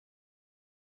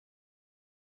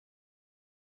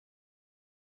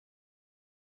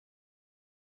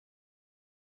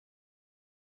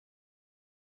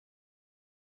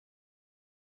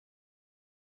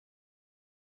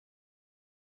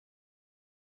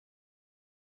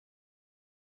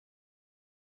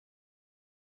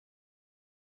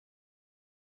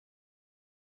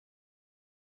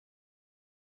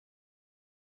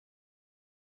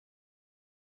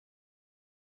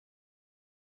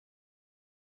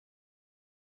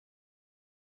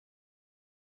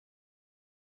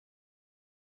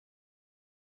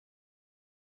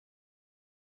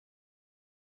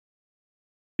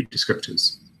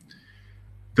descriptors.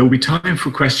 There will be time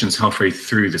for questions halfway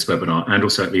through this webinar and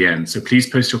also at the end, so please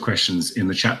post your questions in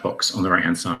the chat box on the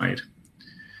right-hand side.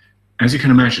 As you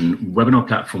can imagine, webinar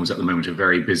platforms at the moment are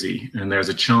very busy, and there's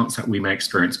a chance that we may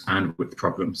experience bandwidth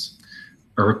problems.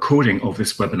 A recording of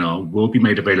this webinar will be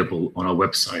made available on our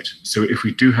website, so if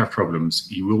we do have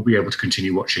problems, you will be able to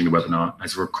continue watching the webinar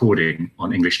as a recording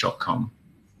on english.com.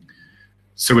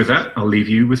 So with that, I'll leave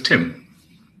you with Tim.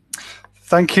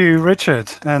 Thank you, Richard,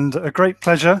 and a great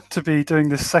pleasure to be doing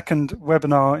this second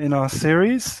webinar in our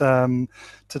series.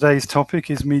 Today's topic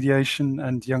is mediation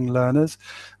and young learners.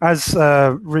 As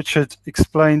Richard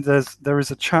explained, there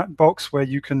is a chat box where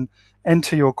you can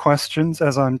enter your questions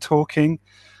as I'm talking.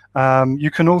 You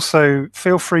can also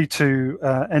feel free to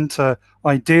enter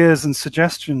ideas and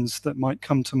suggestions that might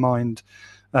come to mind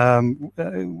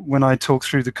when I talk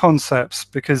through the concepts,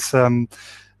 because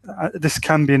this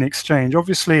can be an exchange.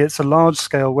 Obviously, it's a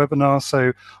large-scale webinar,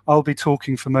 so I'll be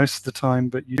talking for most of the time,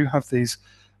 but you have these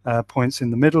points in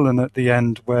the middle and at the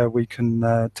end where we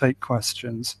can take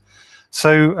questions.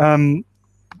 So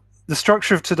the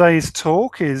structure of today's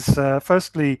talk is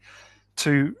firstly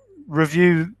to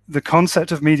review the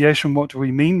concept of mediation. What do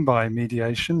we mean by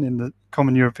mediation in the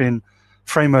Common European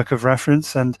Framework of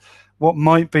Reference, and what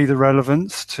might be the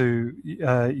relevance to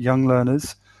young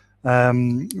learners,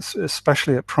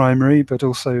 especially at primary, but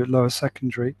also lower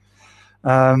secondary.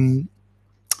 Then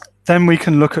we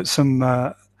can look at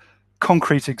some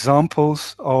concrete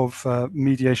examples of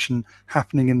mediation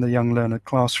happening in the young learner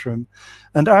classroom.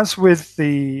 And as with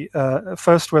the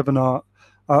first webinar,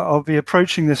 I'll be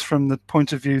approaching this from the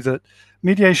point of view that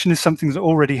mediation is something that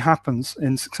already happens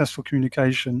in successful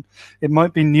communication. It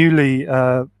might be newly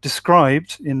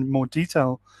described in more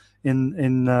detail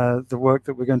in the work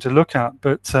that we're going to look at,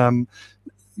 but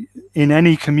in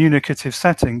any communicative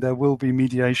setting, there will be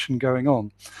mediation going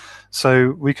on.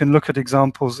 So we can look at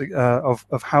examples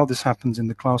of how this happens in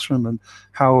the classroom and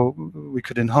how we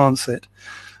could enhance it.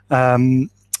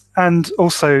 And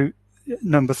also,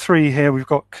 number 3 here, we've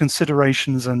got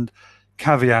considerations and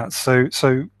caveats. So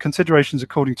considerations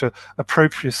according to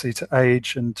appropriacy to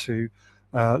age and to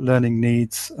learning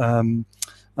needs and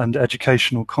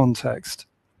educational context.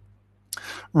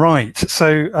 Right,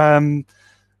 so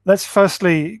let's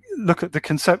firstly look at the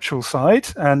conceptual side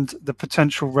and the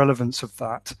potential relevance of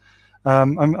that.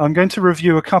 I'm going to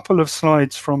review a couple of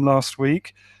slides from last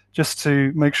week just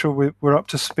to make sure we're up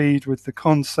to speed with the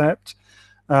concept.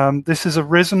 This has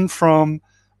arisen from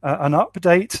an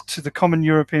update to the Common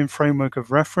European Framework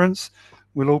of Reference.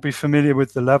 We'll all be familiar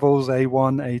with the levels A1,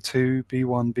 A2,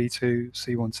 B1, B2,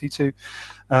 C1,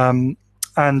 C2.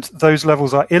 And those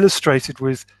levels are illustrated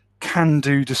with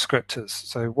can-do descriptors.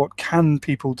 So what can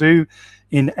people do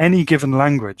in any given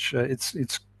language?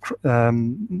 It's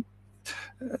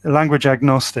language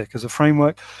agnostic as a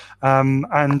framework.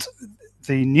 And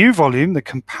the new volume, the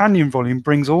companion volume,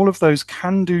 brings all of those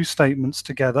can-do statements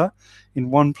together in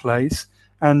one place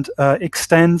and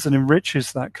extends and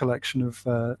enriches that collection of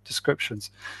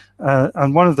descriptions.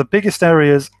 And one of the biggest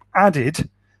areas added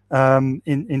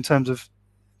in terms of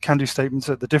can-do statements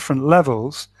at the different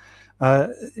levels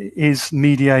is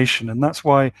mediation. And that's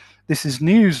why this is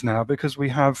news now, because we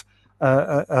have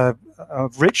a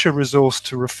richer resource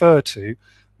to refer to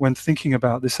when thinking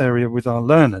about this area with our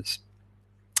learners.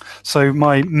 So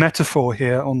my metaphor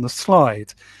here on the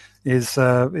slide is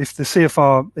if the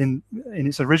CFR in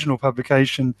its original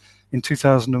publication in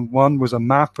 2001 was a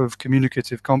map of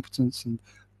communicative competence and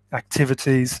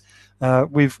activities,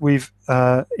 we've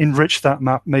enriched that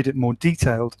map, made it more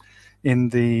detailed in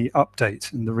the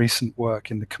update, in the recent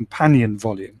work, in the companion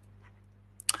volume.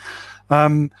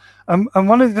 And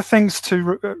one of the things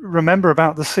to remember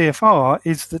about the CFR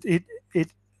is that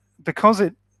because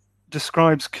it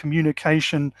describes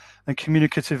communication and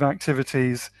communicative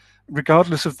activities,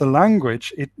 regardless of the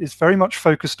language, it is very much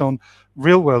focused on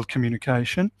real-world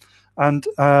communication, and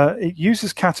it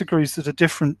uses categories that are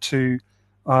different to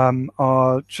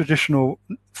our traditional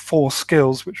 4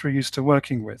 skills which we're used to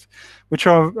working with, which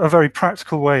are a very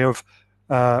practical way of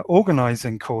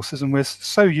organizing courses. And we're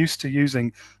so used to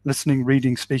using listening,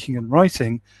 reading, speaking, and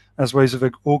writing as ways of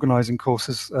organizing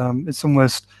courses. It's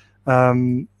almost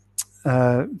taken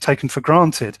for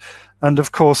granted. And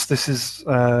of course, this is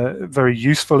very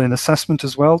useful in assessment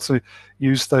as well, to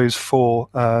use those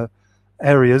 4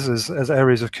 areas as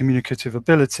areas of communicative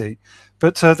ability.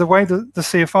 But the way that the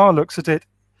CFR looks at it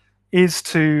is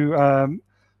to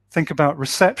think about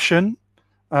reception,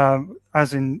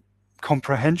 as in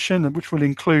comprehension, which will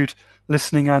include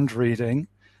listening and reading,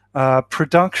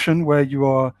 production, where you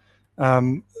are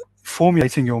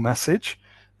formulating your message,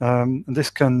 And this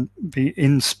can be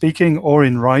in speaking or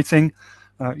in writing.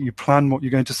 You plan what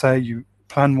you're going to say, you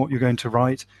plan what you're going to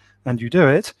write, and you do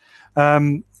it.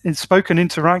 In spoken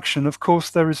interaction, of course,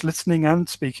 there is listening and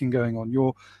speaking going on.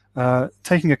 You're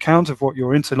taking account of what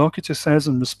your interlocutor says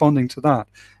and responding to that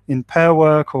in pair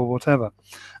work or whatever.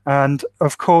 And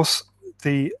of course,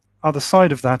 the other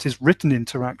side of that is written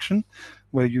interaction,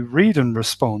 where you read and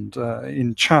respond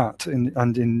in chat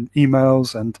and in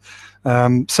emails, and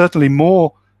certainly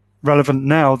more relevant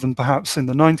now than perhaps in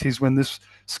the 90s when this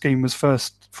scheme was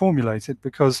first formulated,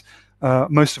 because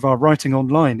most of our writing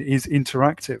online is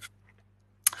interactive.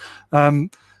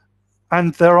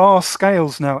 And there are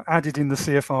scales now added in the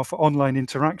CFR for online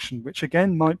interaction, which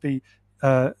again might be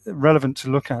relevant to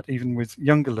look at even with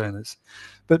younger learners.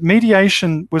 But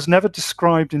mediation was never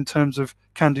described in terms of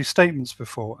can-do statements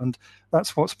before, and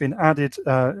that's what's been added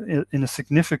in a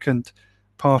significant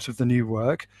part of the new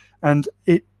work. And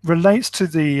it relates to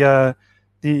the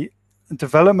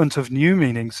development of new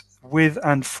meanings with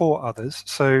and for others.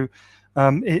 So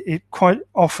it quite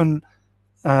often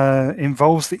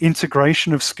involves the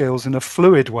integration of skills in a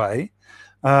fluid way.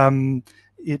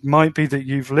 It might be that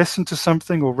you've listened to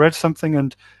something or read something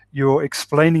and you're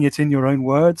explaining it in your own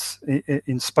words,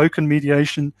 in spoken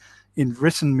mediation, in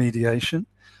written mediation.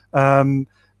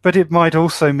 But it might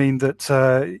also mean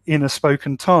that in a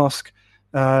spoken task,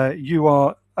 you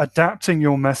are adapting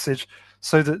your message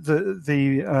so that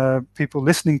the people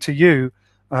listening to you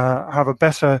have a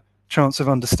better chance of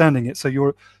understanding it. So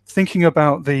you're thinking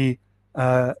about the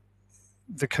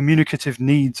communicative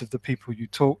needs of the people you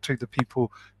talk to, the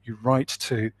people you write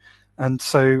to. And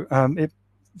so it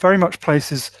very much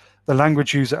places the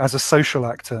language user as a social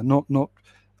actor, not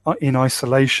in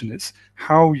isolation. It's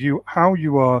how you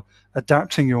are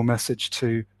adapting your message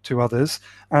to others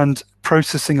and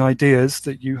processing ideas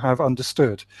that you have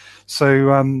understood.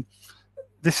 So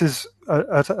this is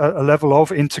at a level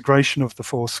of integration of the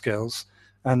four skills,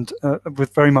 and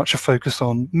with very much a focus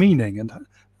on meaning, and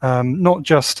not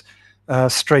just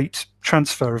straight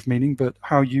transfer of meaning, but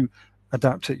how you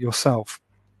adapt it yourself.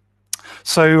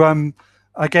 So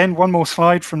again, one more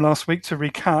slide from last week to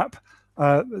recap.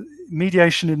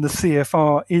 Mediation in the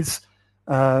CFR is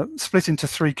split into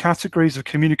three categories of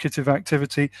communicative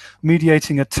activity.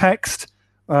 Mediating a text,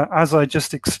 as I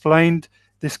just explained,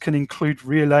 this can include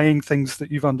relaying things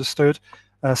that you've understood,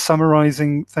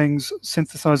 summarizing things,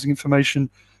 synthesizing information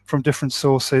from different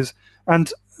sources.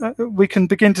 And we can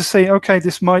begin to see, okay,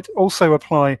 this might also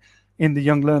apply in the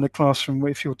young learner classroom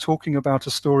if you're talking about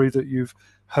a story that you've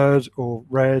heard or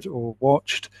read or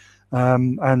watched,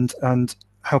 and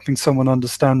helping someone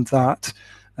understand that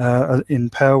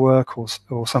in pair work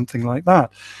or something like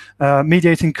that.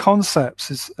 Mediating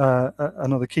concepts is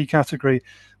another key category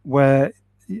where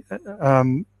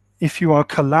if you are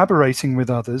collaborating with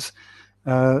others,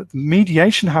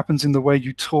 mediation happens in the way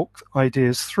you talk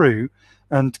ideas through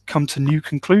and come to new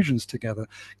conclusions together.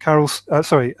 Meryl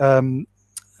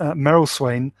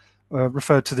Swain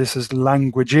referred to this as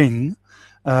languaging.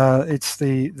 It's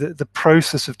the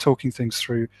process of talking things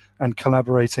through and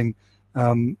collaborating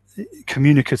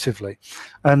communicatively.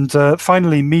 And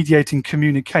finally, mediating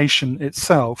communication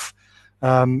itself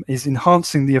is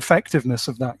enhancing the effectiveness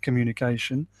of that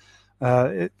communication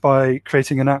by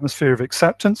creating an atmosphere of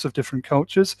acceptance of different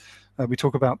cultures. We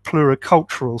talk about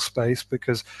pluricultural space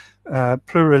because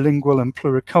plurilingual and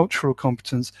pluricultural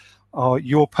competence are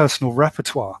your personal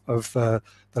repertoire of the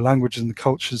languages and the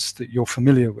cultures that you're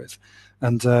familiar with.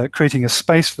 And creating a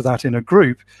space for that in a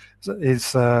group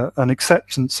is an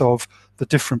acceptance of the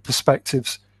different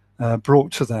perspectives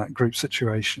brought to that group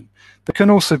situation. But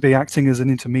can also be acting as an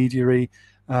intermediary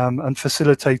and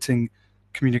facilitating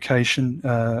communication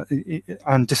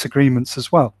and disagreements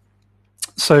as well.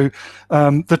 So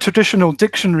the traditional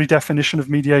dictionary definition of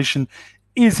mediation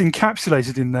is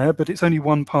encapsulated in there, but it's only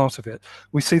one part of it.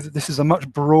 We see that this is a much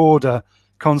broader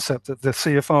concept that the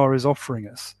CFR is offering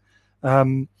us.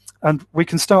 And we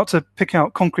can start to pick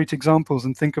out concrete examples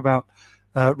and think about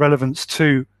relevance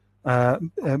to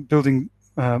building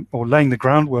or laying the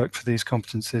groundwork for these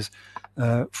competencies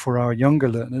for our younger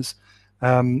learners.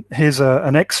 Here's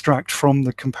an extract from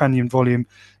the companion volume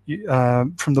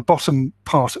from the bottom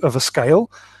part of a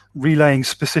scale, relaying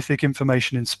specific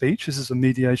information in speech. This is a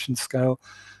mediation scale.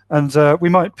 And we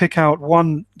might pick out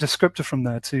one descriptor from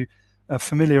there to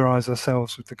familiarize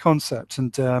ourselves with the concept.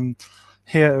 And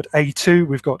here at A2,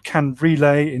 we've got can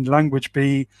relay in language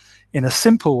B in a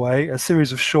simple way, a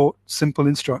series of short, simple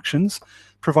instructions,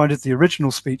 provided the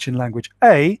original speech in language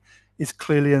A is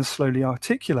clearly and slowly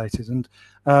articulated. And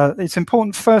it's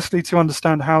important, firstly, to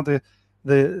understand how the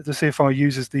the CFR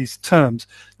uses these terms.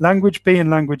 Language B and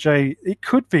language A, it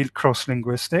could be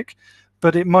cross-linguistic,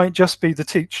 but it might just be the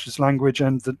teacher's language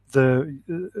and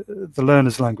the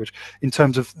learner's language, in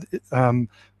terms of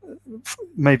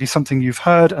maybe something you've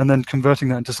heard and then converting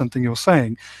that into something you're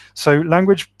saying. So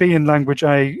language B and language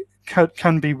A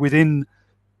can be within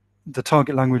the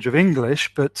target language of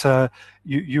English, but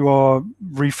you are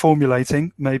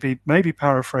reformulating, maybe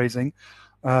paraphrasing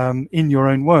in your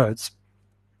own words,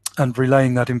 and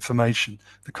relaying that information,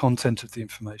 the content of the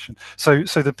information. So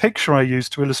the picture I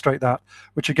used to illustrate that,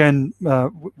 which again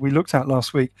we looked at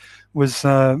last week, was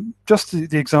just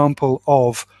the example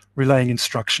of relaying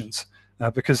instructions,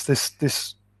 because this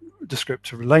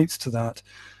descriptor relates to that.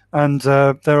 And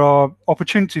there are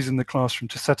opportunities in the classroom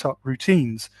to set up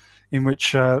routines in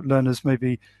which learners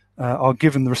maybe are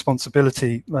given the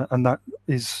responsibility, and that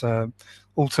is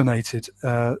alternated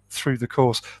through the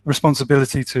course,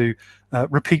 responsibility to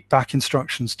repeat back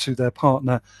instructions to their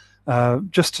partner,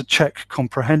 just to check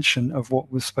comprehension of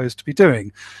what we're supposed to be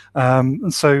doing.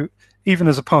 And so even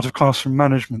as a part of classroom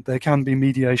management, there can be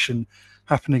mediation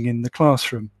happening in the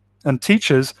classroom. And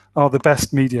teachers are the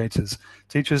best mediators.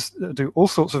 Teachers do all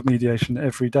sorts of mediation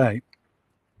every day.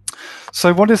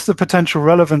 So what is the potential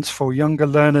relevance for younger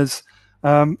learners?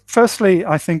 Firstly,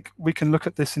 I think we can look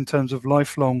at this in terms of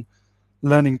lifelong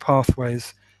learning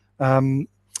pathways and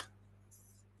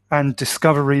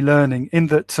discovery learning, in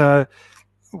that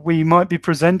we might be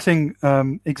presenting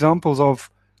examples of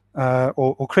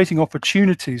or creating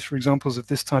opportunities for examples of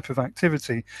this type of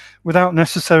activity without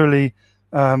necessarily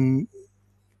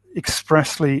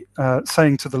expressly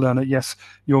saying to the learner, yes,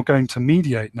 you're going to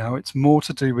mediate now. It's more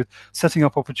to do with setting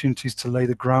up opportunities to lay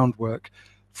the groundwork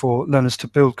for learners to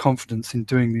build confidence in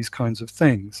doing these kinds of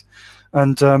things.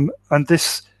 And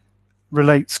this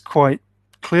relates quite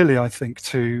clearly, I think,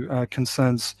 to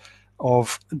concerns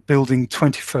of building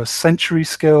 21st century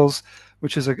skills,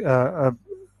 which is a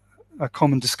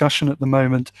common discussion at the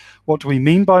moment. What do we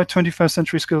mean by 21st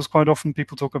century skills? Quite often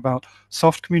people talk about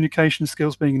soft communication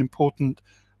skills being an important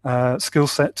skill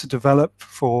set to develop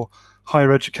for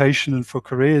higher education and for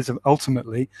careers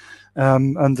ultimately,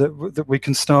 and that we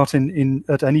can start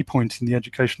at any point in the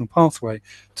educational pathway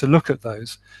to look at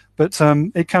those. But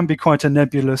it can be quite a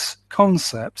nebulous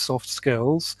concept, soft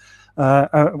skills,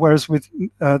 whereas with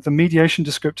the mediation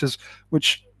descriptors,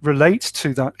 which relate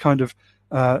to that kind of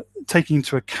taking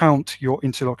into account your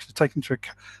interlocutor, taking into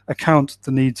account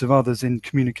the needs of others in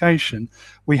communication,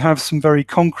 we have some very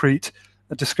concrete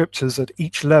descriptors at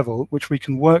each level which we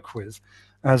can work with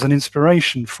as an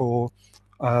inspiration for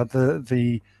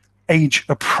the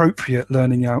age-appropriate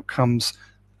learning outcomes,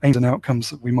 aims and outcomes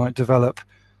that we might develop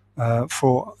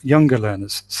for younger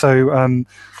learners. So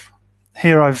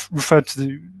here I've referred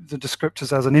to the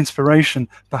descriptors as an inspiration,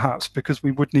 perhaps, because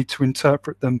we would need to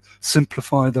interpret them,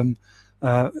 simplify them,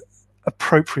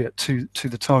 appropriate to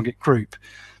the target group.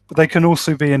 But they can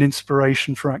also be an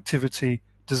inspiration for activity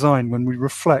design when we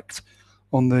reflect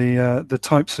on the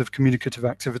types of communicative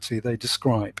activity they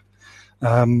describe.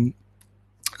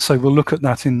 So we'll look at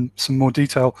that in some more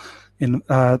detail in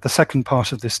the second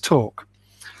part of this talk.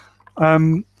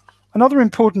 Another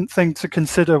important thing to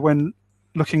consider when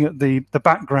looking at the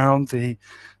background, the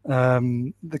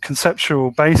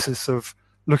conceptual basis of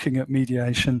looking at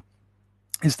mediation,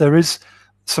 is there is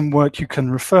some work you can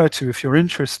refer to if you're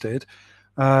interested.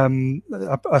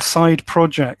 A side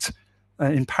project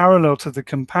in parallel to the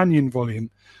companion volume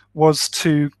was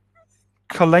to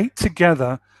collate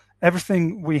together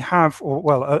everything we have, or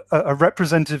well, a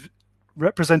representative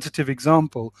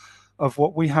example of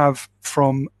what we have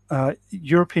from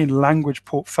European language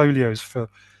portfolios for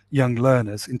young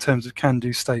learners in terms of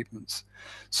can-do statements.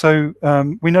 So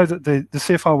we know that the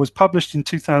CFR was published in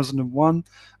 2001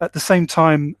 at the same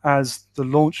time as the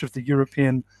launch of the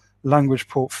European language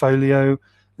portfolio,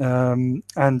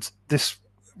 and this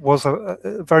was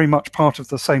very much part of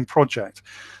the same project,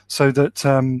 so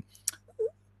that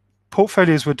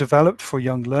portfolios were developed for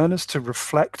young learners to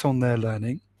reflect on their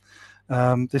learning.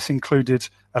 This included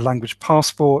a language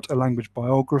passport, a language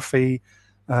biography,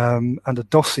 and a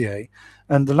dossier.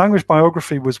 And the language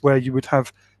biography was where you would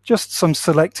have just some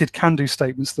selected can-do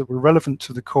statements that were relevant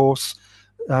to the course,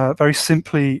 very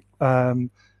simply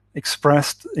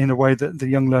expressed in a way that the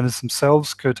young learners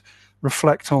themselves could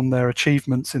reflect on their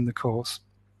achievements in the course,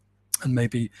 and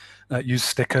maybe use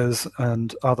stickers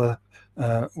and other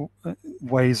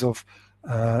ways of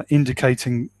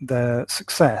indicating their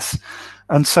success.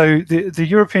 And so the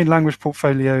European language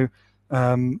portfolio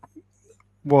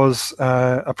was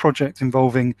a project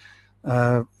involving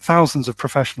thousands of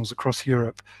professionals across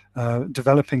Europe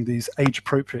developing these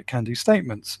age-appropriate can-do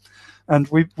statements. And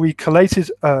we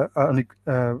collated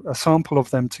a sample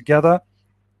of them together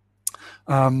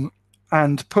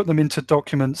and put them into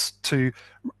documents to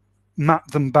map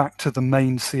them back to the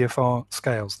main CFR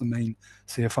scales, the main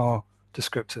CFR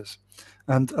descriptors.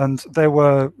 And there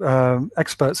were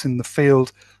experts in the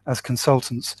field as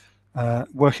consultants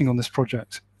working on this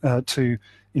project to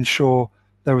ensure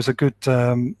there was a good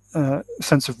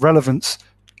sense of relevance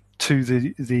to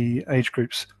the age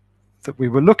groups that we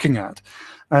were looking at.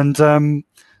 And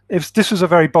this was a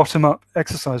very bottom-up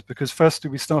exercise, because firstly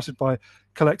we started by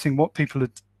collecting what people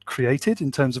had created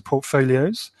in terms of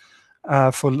portfolios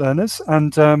for learners,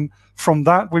 and from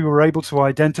that we were able to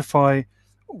identify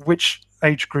which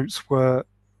age groups were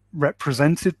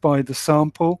represented by the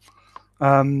sample.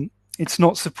 It's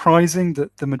not surprising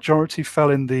that the majority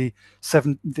fell in the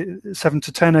 7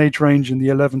 to 10 age range and the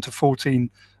 11 to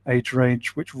 14 age range,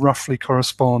 which roughly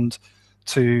correspond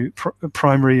to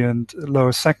primary and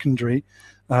lower secondary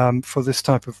for this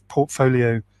type of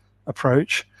portfolio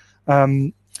approach.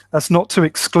 That's not to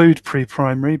exclude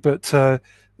pre-primary, but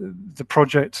the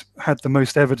project had the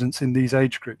most evidence in these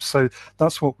age groups. So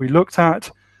that's what we looked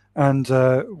at, and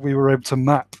we were able to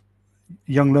map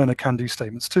young learner can-do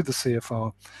statements to the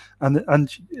CFR. And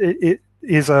it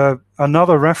is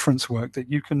another reference work that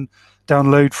you can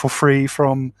download for free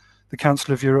from the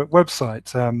Council of Europe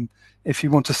website if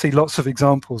you want to see lots of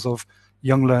examples of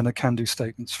young learner can-do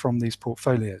statements from these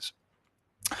portfolios.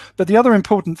 But the other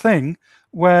important thing,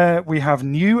 where we have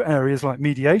new areas like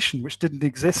mediation, which didn't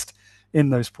exist in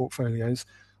those portfolios,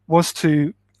 was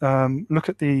to look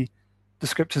at the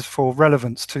descriptors for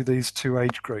relevance to these two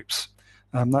age groups.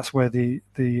 That's where the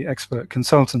expert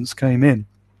consultants came in.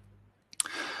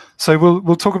 So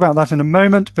we'll talk about that in a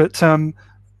moment, but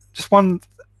just one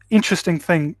interesting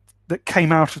thing that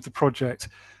came out of the project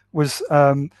was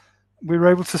we were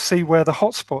able to see where the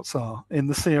hotspots are in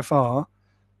the CFR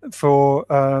for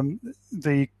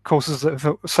the courses that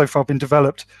have so far been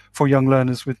developed for young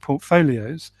learners with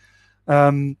portfolios,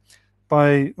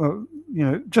 by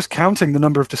just counting the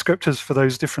number of descriptors for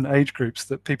those different age groups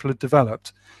that people had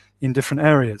developed in different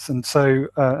areas, and so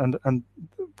and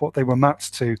what they were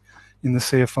mapped to in the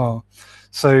CFR.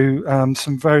 So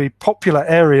some very popular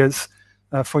areas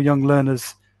for young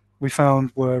learners we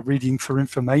found were reading for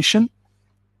information.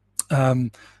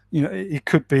 It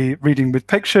could be reading with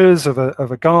pictures of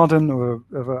a garden or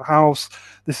of a house.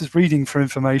 This is reading for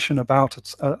information about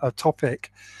a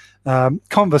topic.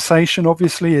 Conversation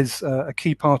obviously is a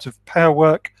key part of pair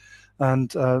work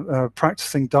and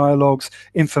practicing dialogues.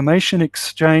 Information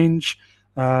exchange,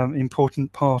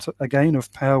 important part again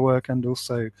of pair work, and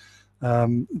also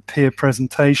peer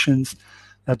presentations.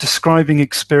 Describing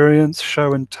experience,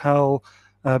 show and tell,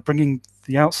 bringing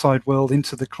the outside world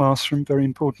into the classroom, very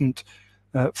important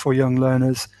for young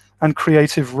learners. And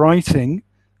creative writing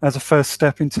as a first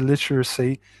step into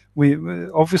literacy. We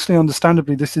obviously,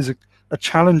 understandably, this is a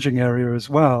challenging area as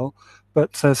well,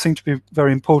 but seem to be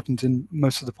very important in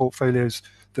most of the portfolios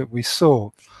that we saw.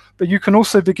 But you can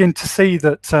also begin to see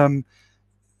that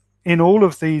in all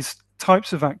of these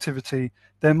types of activity,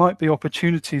 there might be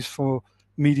opportunities for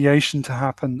mediation to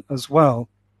happen as well.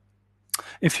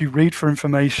 If you read for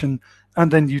information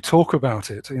and then you talk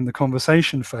about it in the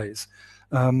conversation phase,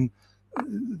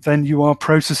 then you are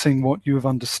processing what you have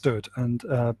understood and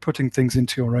putting things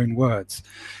into your own words.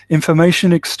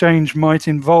 Information exchange might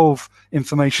involve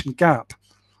information gap.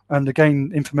 And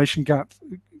again, information gap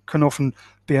can often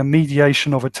be a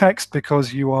mediation of a text,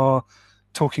 because you are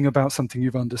talking about something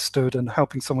you've understood and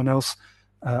helping someone else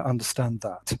understand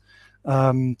that.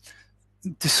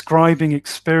 Describing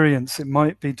experience, it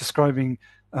might be describing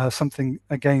something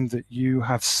again that you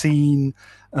have seen,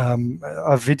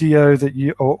 a video that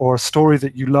you or a story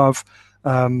that you love.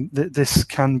 This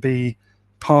can be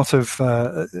part of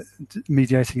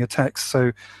mediating a text.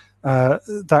 So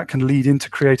that can lead into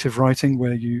creative writing,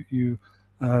 where you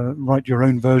write your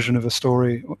own version of a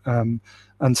story,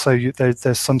 and so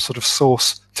there's some sort of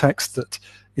source text that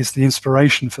is the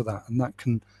inspiration for that, and that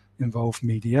can involve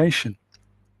mediation.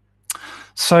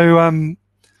 So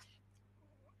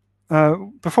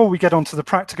before we get on to the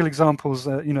practical examples,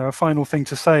 a final thing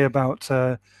to say about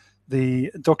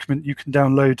the document you can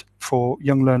download for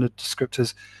young learner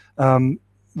descriptors.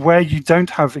 Where you don't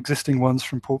have existing ones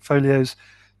from portfolios,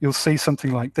 you'll see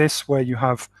something like this, where you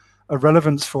have a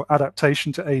relevance for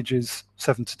adaptation to ages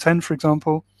 7 to 10, for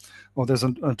example, or there's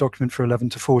a document for 11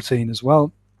 to 14 as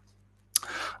well.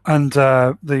 And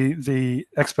the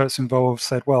experts involved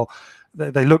said, well,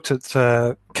 they looked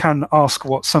at can ask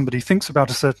what somebody thinks about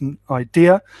a certain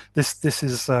idea. This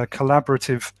is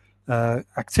collaborative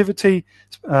activity,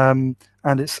 and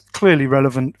it's clearly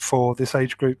relevant for this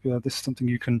age group. This is something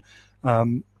you can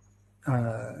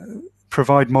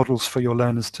provide models for your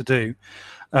learners to do.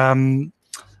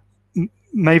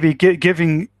 Maybe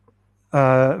giving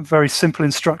very simple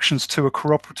instructions to a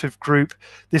cooperative group.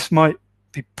 This might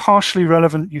be partially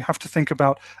relevant. You have to think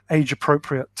about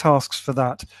age-appropriate tasks for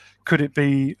that. Could it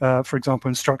be, for example,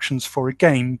 instructions for a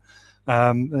game,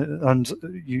 and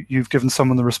you've given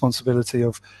someone the responsibility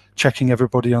of checking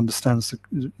everybody understands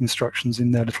the instructions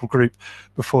in their little group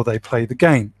before they play the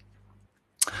game.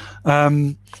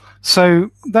 So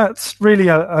that's really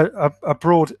a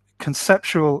broad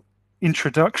conceptual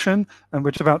introduction, and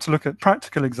we're about to look at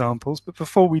practical examples. But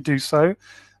before we do so,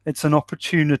 it's an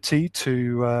opportunity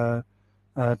to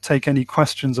take any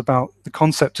questions about the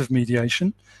concept of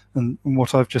mediation and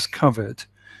what I've just covered.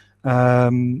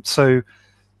 So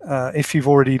if you've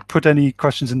already put any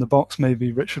questions in the box,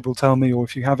 maybe Richard will tell me, or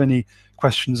if you have any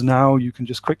questions now, you can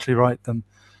just quickly write them,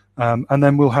 and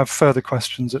then we'll have further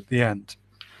questions at the end.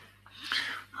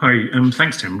 Hi,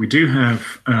 thanks, Tim. We do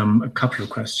have a couple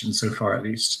of questions so far, at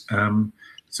least.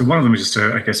 So one of them is just,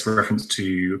 I guess, a reference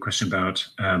to a question about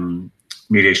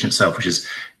mediation itself, which is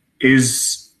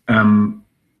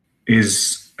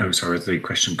oh, sorry, is the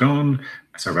question gone?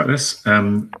 Sorry about this.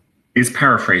 Is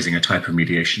paraphrasing a type of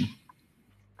mediation?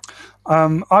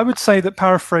 I would say that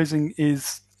paraphrasing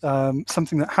is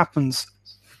something that happens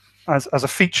as a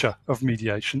feature of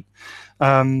mediation.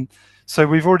 So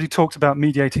we've already talked about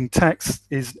mediating text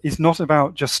is not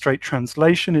about just straight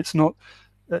translation. It's not.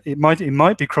 It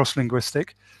might be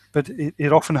cross-linguistic, but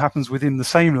it often happens within the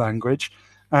same language,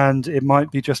 and it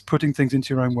might be just putting things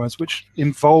into your own words, which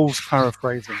involves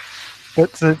paraphrasing.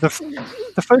 But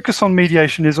the focus on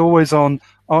mediation is always on,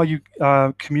 are you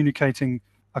communicating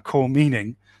a core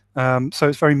meaning? So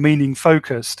it's very meaning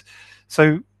focused.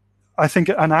 So I think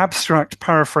an abstract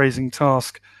paraphrasing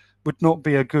task would not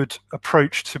be a good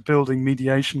approach to building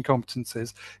mediation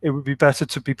competencies. It would be better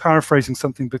to be paraphrasing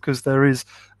something because there is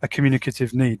a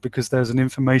communicative need, because there's an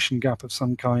information gap of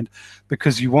some kind,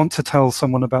 because you want to tell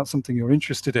someone about something you're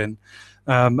interested in,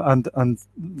 and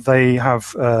they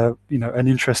have an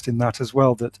interest in that as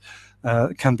well that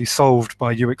can be solved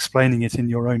by you explaining it in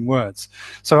your own words.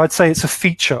 So I'd say it's a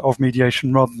feature of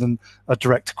mediation rather than a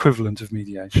direct equivalent of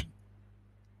mediation.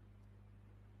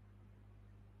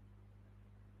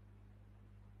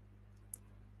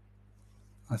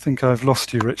 I think I've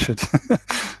lost you, Richard. Can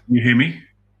you hear me?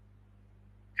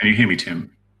 Can you hear me,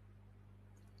 Tim?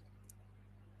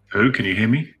 Oh, can you hear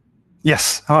me?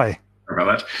 Yes, hi. Sorry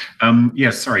about that.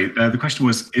 Yes, sorry. The question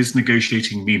was, is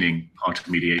negotiating meaning part of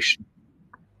mediation?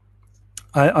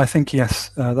 I think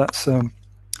yes, that's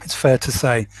it's fair to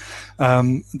say.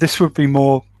 This would be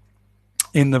more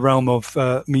in the realm of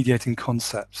mediating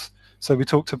concepts. So we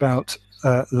talked about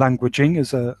languaging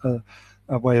as a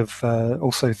way of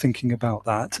also thinking about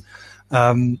that.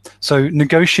 So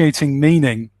negotiating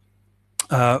meaning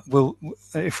will,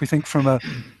 if we think from a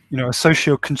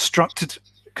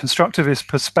socio-constructivist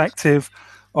perspective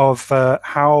of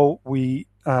how we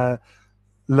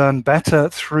learn better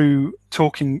through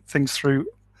talking things through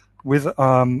with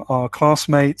our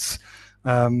classmates,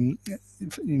 in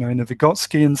a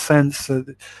Vygotskian sense,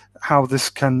 how this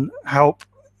can help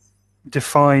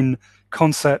define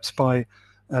concepts by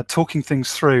talking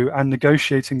things through and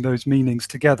negotiating those meanings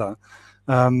together.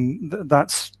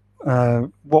 That's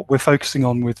what we're focusing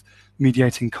on with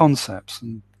mediating concepts,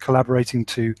 and collaborating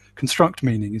to construct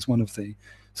meaning is one of the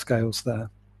scales there.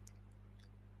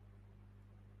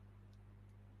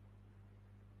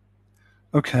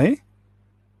 Okay.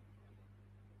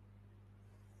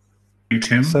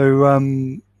 Tim? So,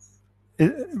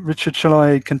 Richard, shall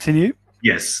I continue?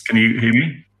 Yes. Can you hear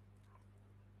me?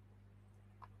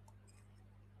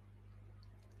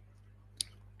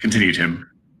 Continue, Tim.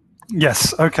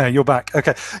 Yes. Okay, you're back.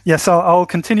 Okay. Yes, I'll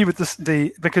continue with this.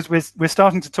 Because we're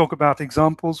starting to talk about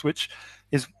examples, which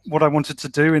is what I wanted to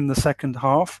do in the second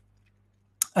half,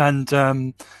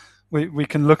 and we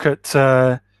can look at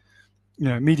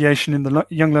mediation in the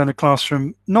young learner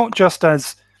classroom, not just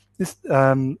as this,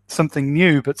 something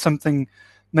new, but something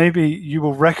maybe you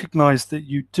will recognize that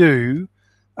you do,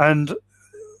 and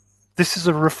this is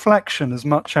a reflection as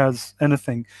much as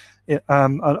anything.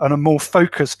 And a more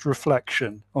focused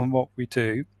reflection on what we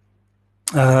do,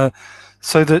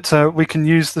 so that we can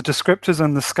use the descriptors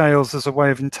and the scales as a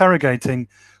way of interrogating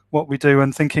what we do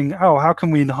and thinking, oh, how can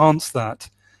we enhance that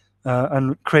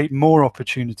and create more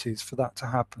opportunities for that to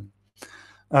happen?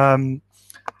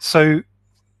 So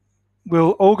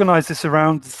we'll organize this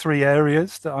around the three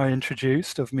areas that I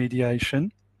introduced of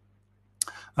mediation.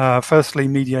 Firstly,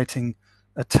 mediating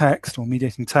a text or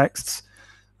mediating texts.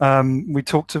 We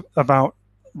talked about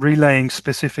relaying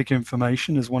specific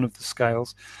information as one of the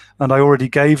scales, and I already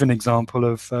gave an example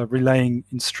of relaying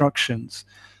instructions,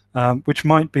 which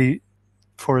might be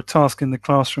for a task in the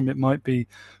classroom. It might be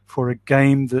for a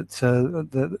game that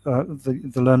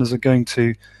the learners are going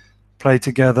to play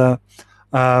together,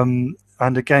 and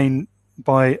again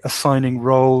by assigning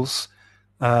roles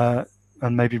and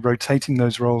maybe rotating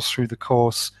those roles through the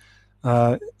course,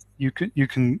 you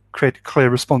can create a clear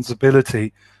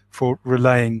responsibility for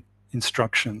relaying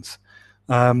instructions.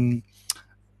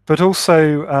 But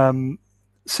also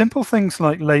simple things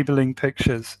like labeling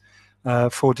pictures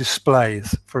for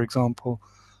displays, for example.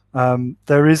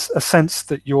 There is a sense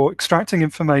that you're extracting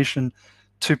information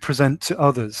to present to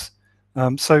others.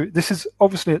 So this is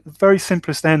obviously at the very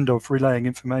simplest end of relaying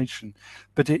information,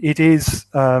 but it is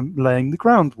laying the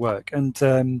groundwork. And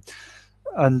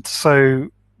so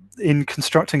in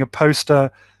constructing a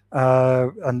poster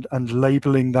and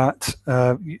labeling that,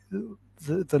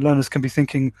 the learners can be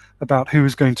thinking about who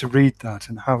is going to read that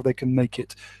and how they can make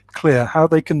it clear, how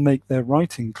they can make their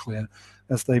writing clear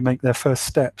as they make their first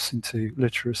steps into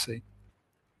literacy.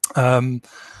 And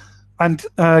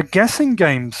guessing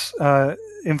games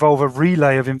involve a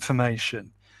relay of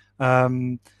information.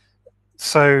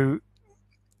 So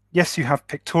yes, you have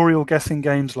pictorial guessing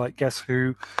games like Guess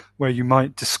Who, where you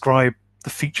might describe the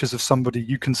features of somebody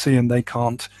you can see and they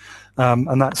can't,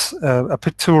 and that's a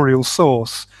pictorial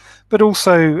source. But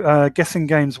also guessing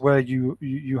games where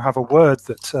you have a word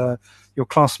that your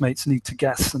classmates need to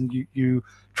guess, and you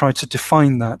try to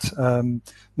define that.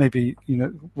 Maybe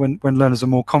when learners are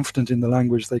more confident in the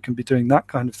language, they can be doing that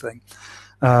kind of thing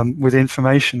with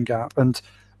information gap. And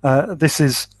this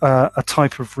is a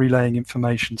type of relaying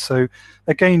information. So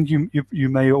again, you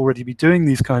may already be doing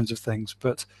these kinds of things,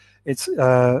 but it's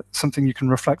something you can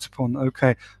reflect upon.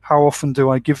 Okay, how often do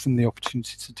I give them the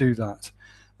opportunity to do that?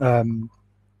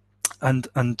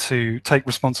 And to take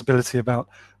responsibility about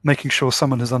making sure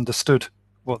someone has understood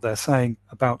what they're saying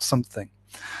about something.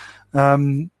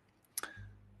 Then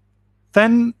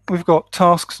we've got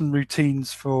tasks and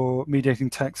routines for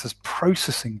mediating text as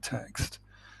processing text.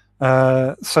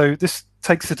 So this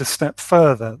takes it a step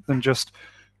further than just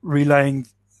relaying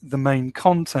the main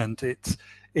content.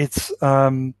 It's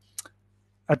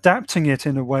adapting it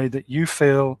in a way that you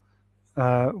feel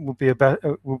will be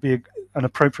an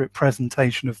appropriate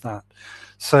presentation of that.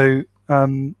 So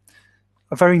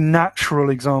a very natural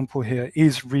example here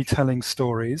is retelling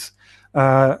stories,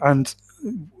 and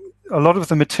a lot of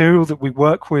the material that we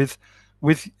work with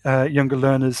younger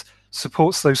learners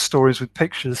supports those stories with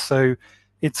pictures. So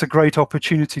it's a great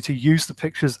opportunity to use the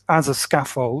pictures as a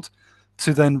scaffold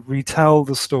to then retell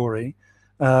the story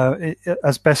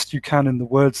as best you can in the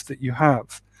words that you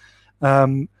have.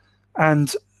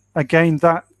 And again,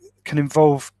 that can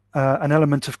involve an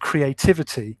element of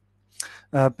creativity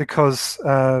because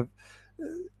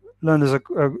learners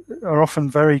are often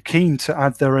very keen to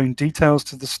add their own details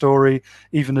to the story,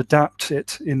 even adapt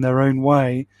it in their own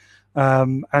way,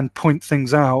 and point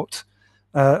things out.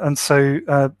 And so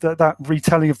that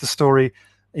retelling of the story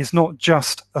is not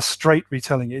just a straight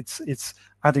retelling, it's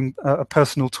adding a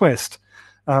personal twist.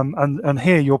 And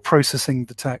here you're processing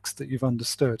the text that you've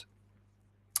understood.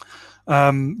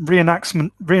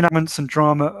 Reenactments and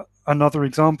drama, another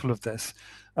example of this.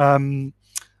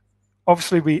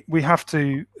 Obviously, we have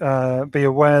to be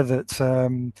aware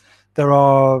that there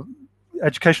are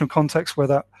educational contexts where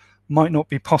that might not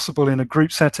be possible in a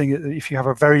group setting. If you have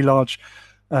a very large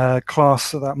class,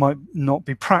 so that might not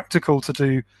be practical to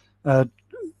do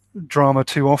drama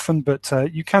too often, but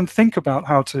you can think about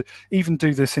how to even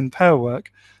do this in pair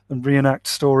work and reenact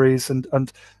stories and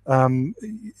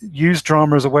use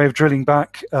drama as a way of drilling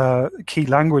back key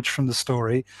language from the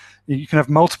story. You can have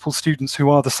multiple students who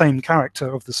are the same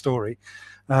character of the story,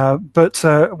 but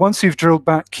once you've drilled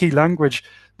back key language,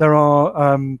 there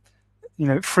are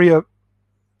freer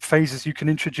phases you can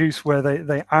introduce where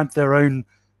they add their own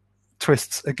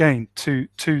twists again to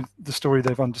the story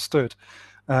they've understood,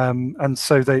 and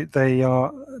so they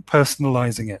are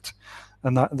personalizing it,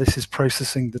 and that this is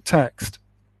processing the text.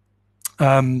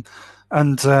 And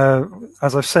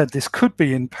as I've said, this could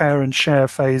be in pair and share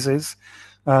phases,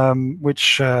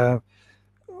 which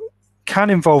can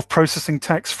involve processing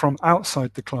text from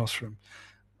outside the classroom.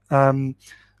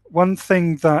 One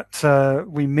thing that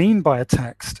we mean by a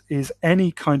text is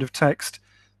any kind of text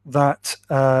that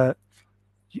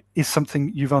is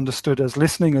something you've understood as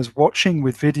listening, as watching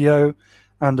with video,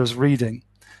 and as reading.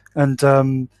 And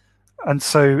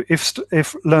so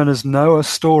if learners know a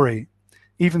story,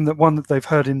 even that one that they've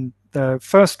heard in their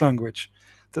first language,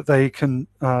 that they can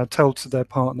tell to their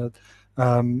partner,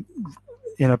 in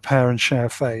a pair and share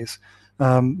phase.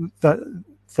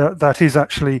 That is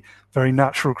actually very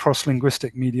natural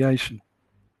cross-linguistic mediation.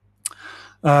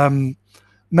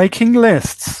 Making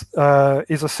lists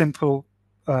is a simple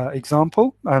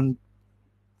example and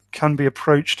can be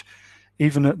approached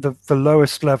even at the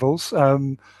lowest levels.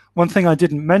 One thing I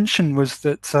didn't mention was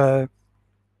that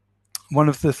one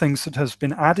of the things that has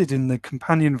been added in the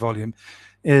companion volume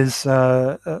is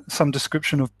some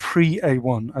description of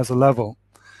pre-A1 as a level,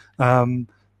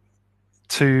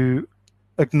 to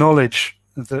acknowledge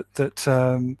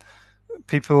that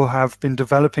people have been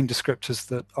developing descriptors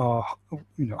that are,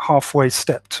 halfway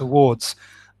step towards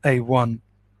A1.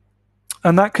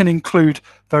 And that can include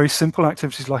very simple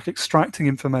activities like extracting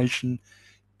information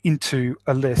into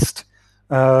a list.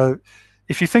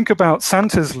 If you think about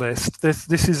Santa's list,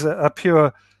 this is a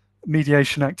pure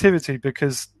mediation activity,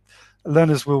 because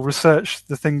learners will research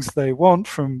the things they want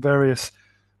from various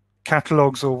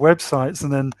catalogs or websites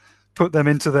and then put them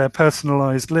into their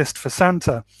personalized list for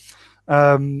Santa.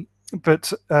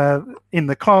 But in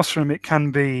the classroom, it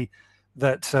can be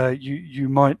that you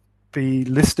might be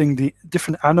listing the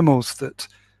different animals that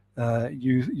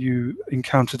you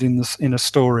encountered in a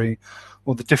story,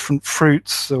 or the different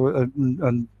fruits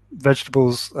and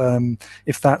vegetables,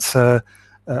 if that's an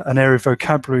area of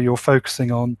vocabulary you're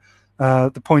focusing on.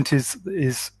 The point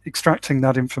is extracting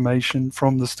that information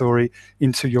from the story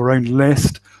into your own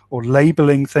list, or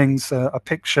labeling things, a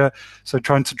picture. So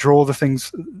trying to draw the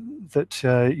things that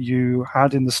you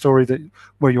had in the story that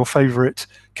were your favorite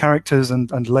characters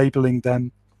and labeling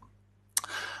them.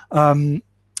 And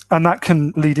that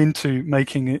can lead into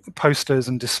making posters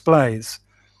and displays,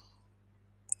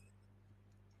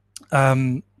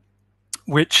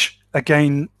 which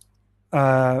again,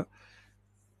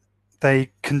 they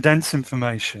condense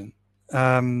information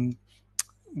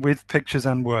with pictures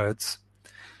and words,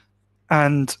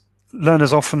 and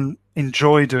learners often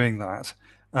enjoy doing that,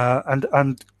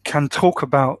 and can talk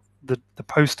about the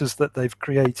posters that they've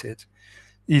created,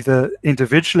 either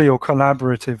individually or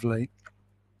collaboratively.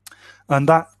 And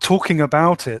that talking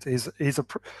about it is a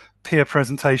peer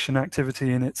presentation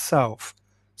activity in itself.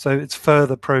 So it's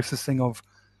further processing of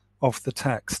the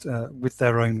text with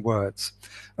their own words.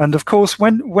 And of course,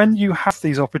 when you have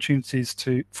these opportunities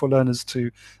for learners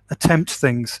to attempt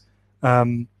things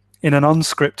in an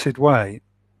unscripted way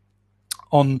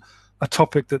on a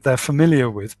topic that they're familiar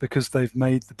with, because they've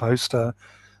made the poster,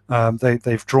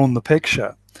 they've drawn the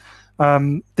picture,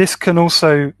 this can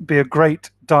also be a great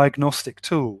diagnostic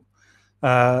tool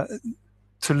to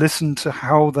listen to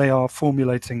how they are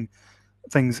formulating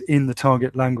things in the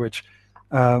target language,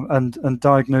 and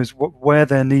diagnose where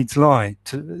their needs lie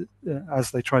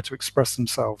as they try to express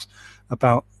themselves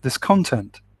about this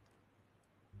content.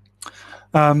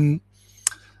 And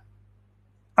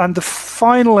the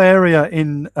final area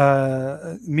in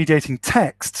mediating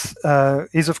texts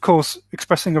is, of course,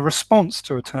 expressing a response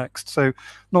to a text. So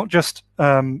not just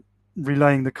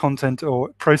relaying the content or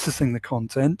processing the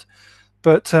content,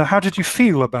 but how did you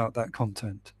feel about that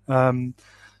content?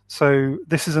 So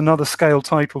this is another scale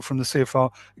title from the CFR,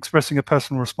 expressing a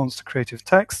personal response to creative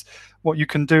text. What you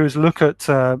can do is look at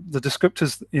the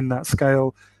descriptors in that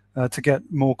scale to get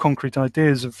more concrete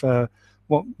ideas of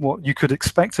what you could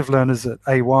expect of learners at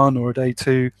A1 or at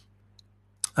A2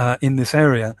 in this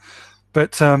area.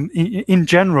 But in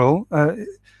general,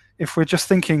 if we're just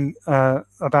thinking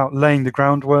about laying the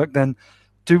groundwork, then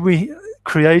do we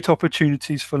create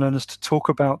opportunities for learners to talk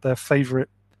about their favorite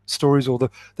stories or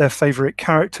their favorite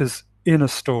characters in a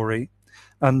story,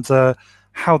 and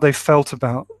how they felt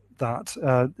about that?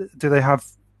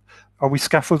 Are we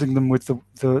scaffolding them with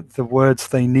the words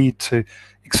they need to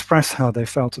express how they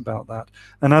felt about that?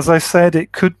 And as I said,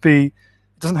 it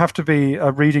doesn't have to be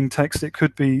a reading text, it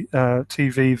could be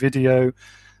TV, video,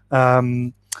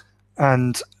 and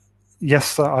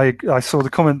yes, I saw the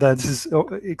comment there. This is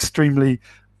extremely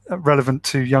relevant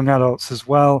to young adults as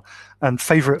well. And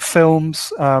favorite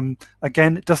films,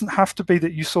 again, it doesn't have to be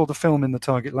that you saw the film in the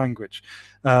target language.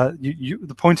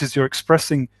 The point is you're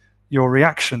expressing your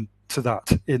reaction to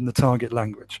that in the target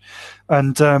language.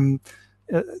 And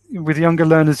with younger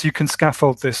learners, you can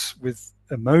scaffold this with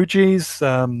emojis.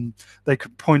 They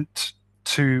could point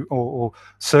to or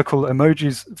circle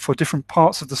emojis for different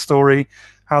parts of the story,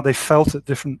 how they felt at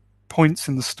different points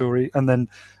in the story, and then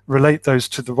relate those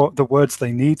to the words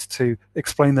they need to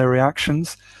explain their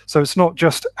reactions. So it's not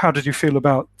just how did you feel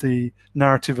about the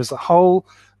narrative as a whole,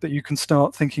 but you can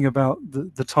start thinking about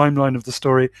the timeline of the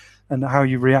story and how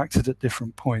you reacted at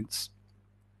different points.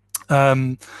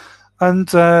 Then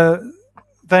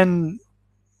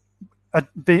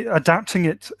be adapting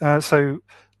it. So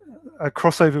a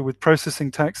crossover with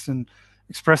processing text and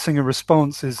expressing a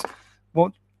response is,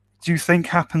 what do you think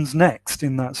happens next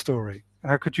in that story?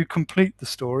 How could you complete the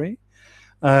story?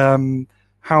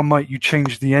 How might you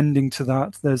change the ending to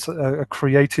that? There's a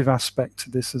creative aspect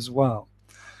to this as well.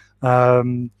 I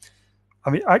mean,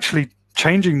 actually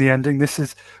changing the ending,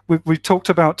 we've talked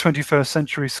about 21st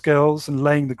century skills and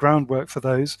laying the groundwork for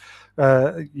those.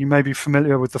 You may be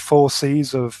familiar with the 4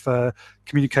 C's of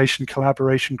communication,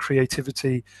 collaboration,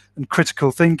 creativity, and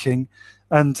critical thinking.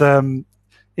 And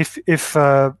if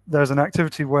there's an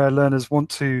activity where learners want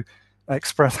to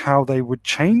express how they would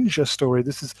change a story,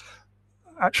 this is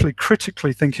actually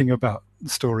critically thinking about the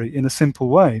story in a simple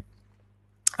way,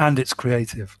 and it's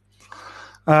creative.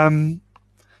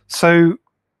 So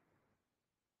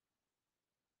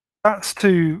that's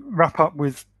to wrap up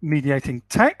with mediating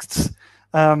texts.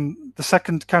 The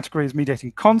second category is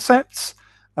mediating concepts,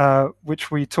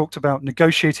 which we talked about.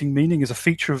 Negotiating meaning is a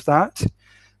feature of that.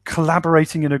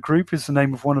 Collaborating in a group is the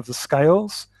name of one of the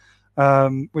scales,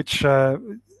 which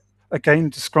again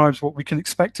describes what we can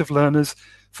expect of learners,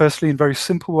 firstly in very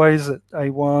simple ways at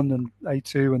A1 and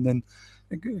A2, and then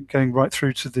going right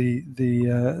through to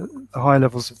the higher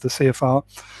levels of the CFR.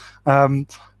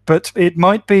 But it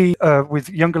might be with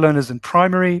younger learners in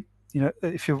primary.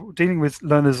 If you're dealing with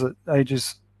learners at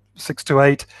ages 6 to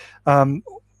 8,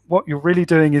 what you're really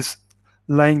doing is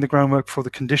laying the groundwork for the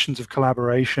conditions of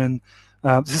collaboration.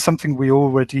 This is something we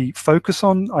already focus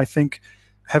on, I think,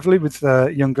 heavily with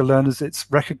younger learners. It's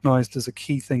recognized as a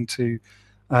key thing to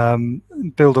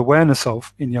build awareness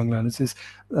of in young learners, is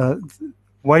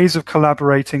ways of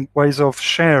collaborating, ways of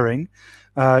sharing,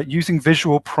 using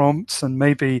visual prompts, and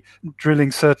maybe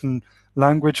drilling certain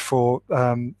language for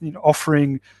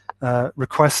offering,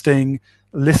 requesting,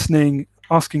 listening,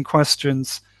 asking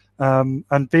questions,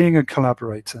 and being a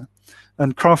collaborator.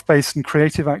 And craft-based and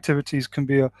creative activities can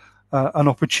be an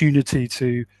opportunity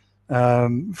to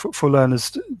for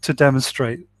learners to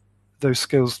demonstrate those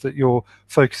skills that you're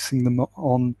focusing them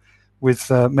on, with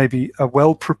maybe a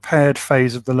well-prepared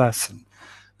phase of the lesson.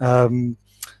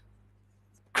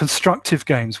 Constructive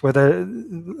games, where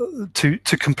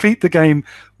to complete the game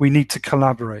we need to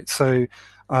collaborate. So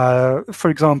for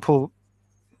example,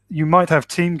 you might have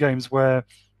team games where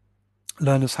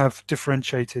learners have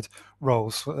differentiated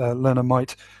roles. A learner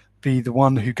might be the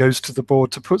one who goes to the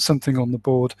board to put something on the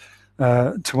board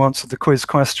to answer the quiz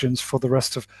questions for the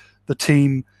rest of the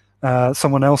team.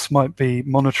 Someone else might be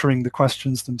monitoring the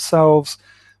questions themselves.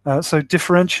 So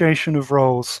differentiation of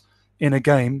roles in a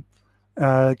game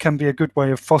can be a good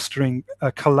way of fostering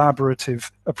a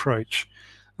collaborative approach.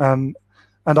 And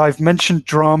I've mentioned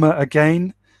drama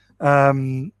again.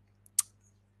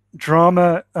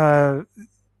 Drama,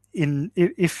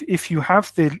 if you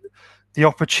have the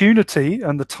opportunity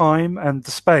and the time and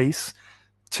the space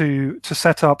to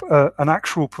set up an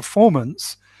actual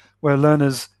performance where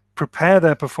learners prepare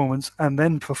their performance and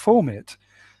then perform it,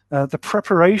 the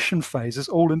preparation phase is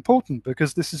all important,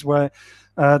 because this is where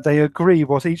they agree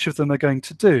what each of them are going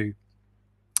to do.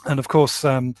 And of course,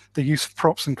 the use of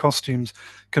props and costumes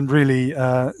can really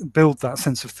build that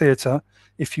sense of theatre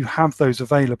if you have those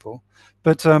available.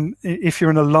 But if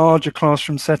you're in a larger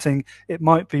classroom setting, it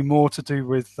might be more to do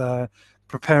with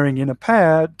preparing in a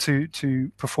pair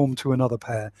to perform to another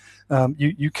pair.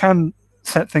 You can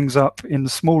set things up in a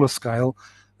smaller scale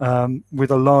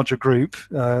with a larger group,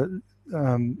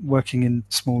 working in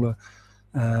smaller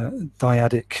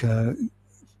dyadic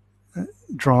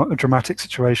dramatic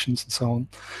situations and so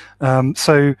on.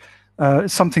 So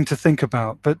it's something to think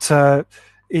about, but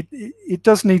it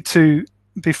does need to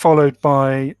be followed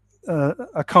by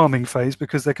a calming phase,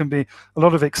 because there can be a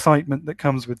lot of excitement that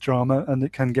comes with drama, and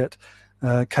it can get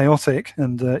chaotic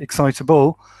and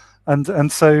excitable.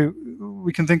 And so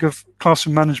we can think of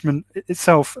classroom management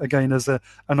itself again as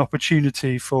an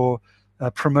opportunity for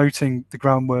promoting the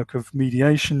groundwork of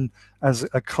mediation as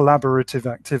a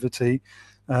collaborative activity,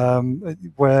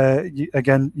 where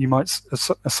you might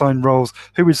assign roles.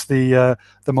 Who is the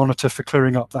monitor for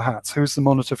clearing up the hats? Who is the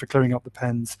monitor for clearing up the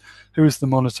pens? Who is the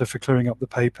monitor for clearing up the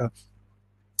paper?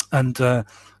 And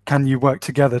can you work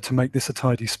together to make this a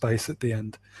tidy space at the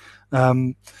end?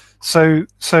 So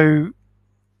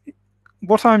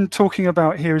what I'm talking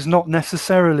about here is not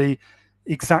necessarily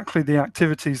exactly the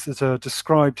activities that are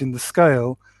described in the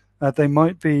scale. They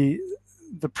might be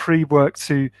the pre-work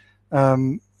to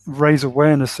raise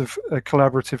awareness of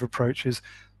collaborative approaches,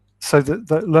 so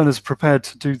that learners are prepared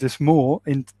to do this more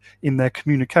in their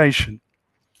communication.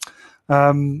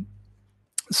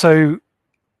 So,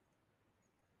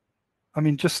 I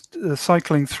mean, just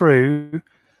cycling through,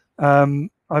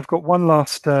 I've got one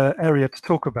last area to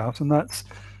talk about, and that's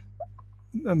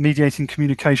mediating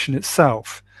communication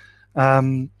itself.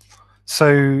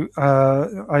 So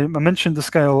I mentioned the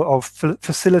scale of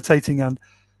facilitating a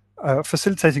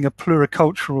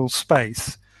pluricultural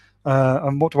space.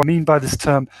 And what do I mean by this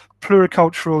term?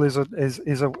 Pluricultural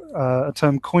is a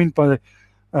term coined by,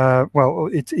 well,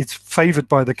 it's favoured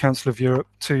by the Council of Europe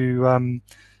to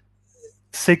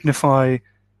signify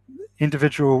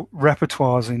individual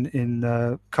repertoires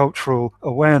in cultural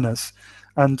awareness,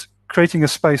 and creating a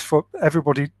space for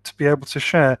everybody to be able to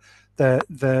share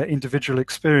their individual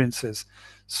experiences.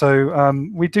 So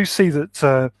we do see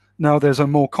that now there's a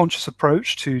more conscious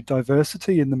approach to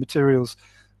diversity in the materials,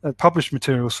 published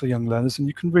materials for young learners, and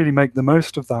you can really make the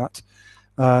most of that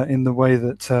in the way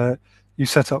that you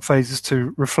set up phases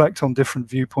to reflect on different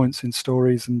viewpoints in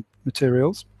stories and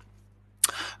materials.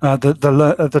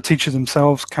 The teachers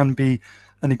themselves can be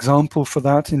an example for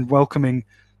that in welcoming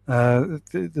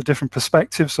the different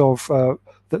perspectives of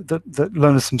that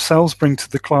learners themselves bring to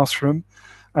the classroom,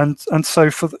 and so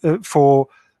for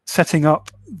setting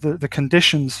up the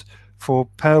conditions for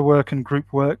pair work and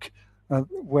group work,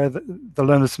 where the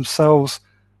learners themselves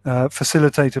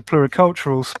facilitate a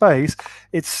pluricultural space.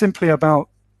 It's simply about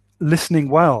listening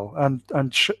well,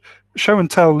 and show and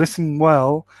tell. Listen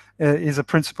well is a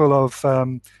principle of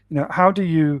how do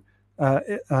you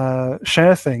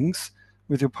share things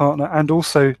with your partner and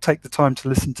also take the time to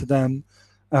listen to them,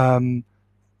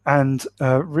 and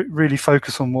really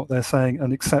focus on what they're saying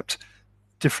and accept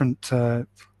different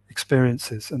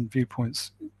experiences and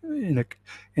viewpoints in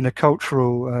a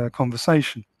cultural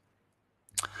conversation.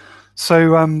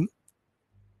 So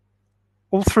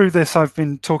all through this, I've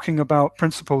been talking about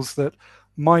principles that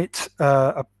might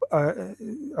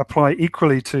apply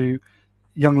equally to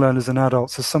young learners and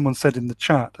adults, as someone said in the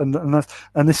chat,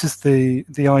 and this is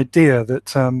the idea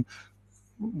that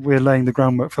we're laying the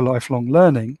groundwork for lifelong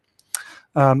learning,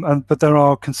 but there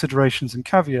are considerations and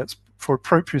caveats for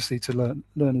appropriacy to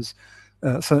learners,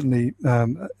 certainly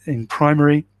in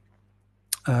primary.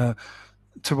 To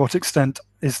what extent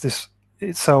is this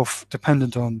itself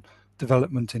dependent on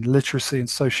development in literacy and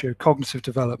socio-cognitive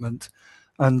development,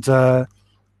 and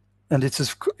it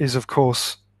is of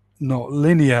course not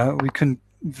linear. We can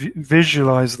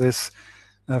visualize this,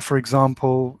 for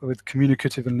example, with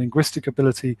communicative and linguistic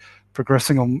ability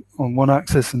progressing on one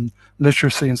axis, and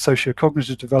literacy and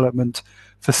socio-cognitive development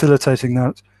facilitating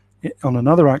that on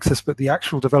another axis. But the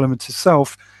actual development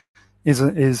itself is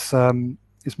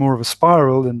more of a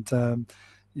spiral, and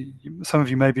some of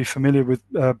you may be familiar with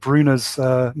Bruner's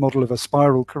model of a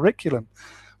spiral curriculum,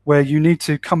 where you need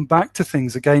to come back to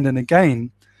things again and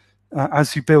again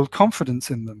as you build confidence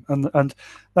in them. And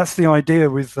that's the idea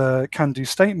with can-do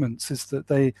statements, is that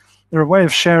they're a way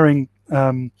of sharing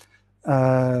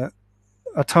a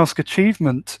task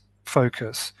achievement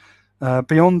focus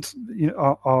beyond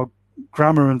our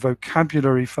grammar and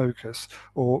vocabulary focus,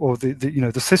 or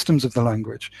the systems of the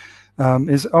language.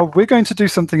 We're going to do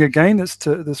something again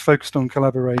that's focused on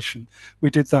collaboration. We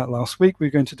did that last week. We're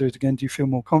going to do it again. Do you feel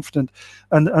more confident?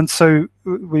 And so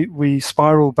we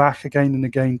spiral back again and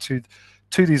again to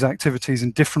these activities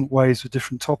in different ways with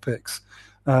different topics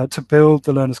to build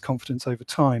the learner's confidence over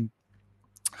time.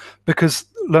 Because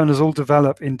learners all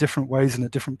develop in different ways and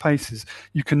at different paces.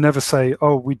 You can never say,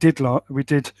 "Oh, we did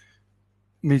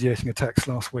mediating a text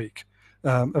last week."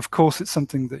 Of course, it's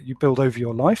something that you build over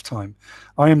your lifetime.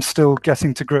 I am still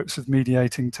getting to grips with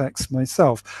mediating text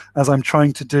myself, as I'm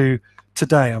trying to do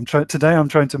today. I'm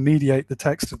trying to mediate the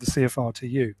text of the CFR to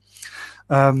you.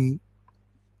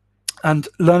 And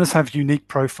learners have unique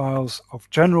profiles of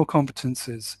general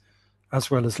competencies as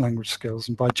well as language skills.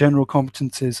 And by general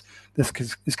competencies, this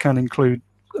can include,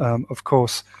 of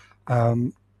course,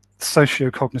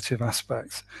 socio-cognitive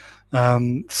aspects.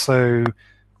 So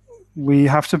we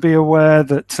have to be aware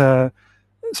that,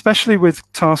 especially with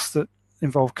tasks that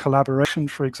involve collaboration,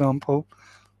 for example,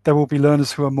 there will be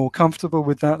learners who are more comfortable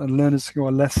with that and learners who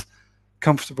are less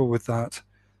comfortable with that.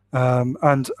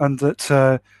 And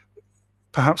that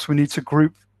perhaps we need to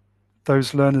group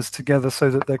those learners together so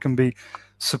that there can be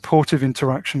supportive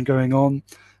interaction going on.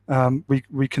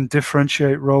 We can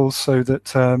differentiate roles so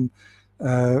that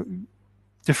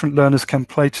different learners can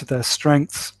play to their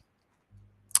strengths.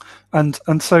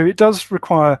 And so it does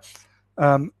require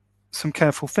some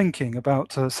careful thinking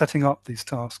about setting up these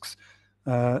tasks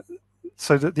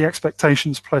so that the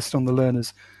expectations placed on the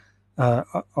learners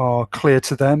are clear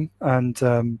to them and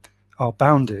are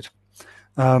bounded.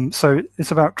 So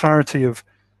it's about clarity of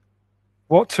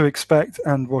what to expect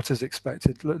and what is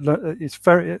expected. It's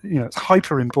very, it's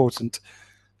hyper important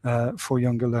for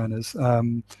younger learners.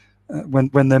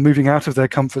 when they're moving out of their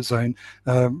comfort zone,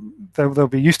 they'll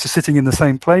be used to sitting in the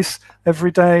same place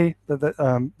every day with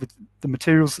the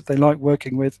materials that they like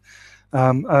working with,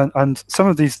 and some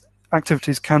of these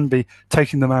activities can be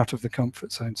taking them out of the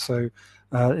comfort zone. So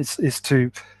it's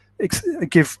to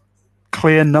give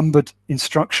clear numbered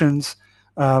instructions.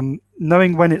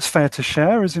 Knowing when it's fair to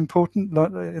share is important.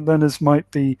 Learners might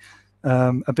be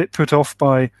a bit put off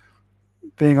by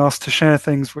being asked to share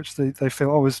things which they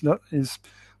feel, oh, is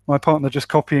my partner just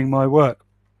copying my work?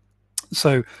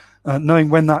 So knowing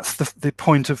when that's the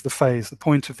point of the phase, the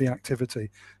point of the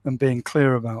activity, and being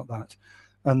clear about that,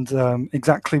 and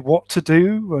exactly what to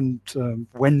do and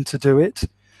when to do it.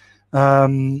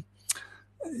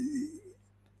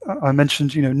 I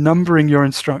mentioned, numbering your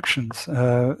instructions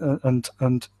and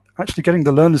actually getting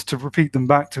the learners to repeat them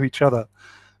back to each other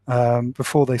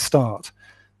before they start.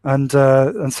 And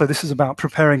so this is about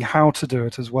preparing how to do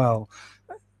it as well.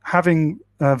 Having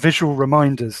visual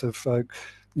reminders of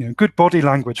good body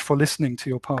language for listening to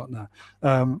your partner,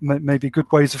 maybe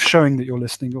good ways of showing that you're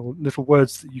listening, or little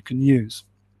words that you can use.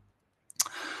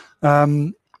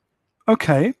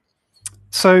 Okay.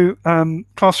 So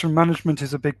classroom management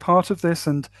is a big part of this,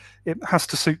 and it has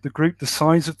to suit the group, the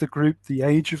size of the group, the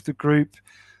age of the group.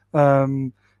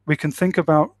 We can think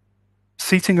about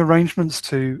seating arrangements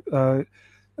to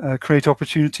create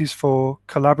opportunities for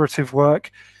collaborative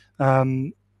work,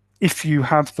 if you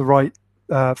have the right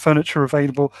furniture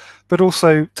available, but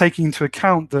also taking into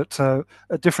account that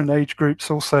at different age groups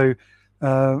also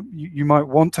you might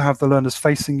want to have the learners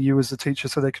facing you as a teacher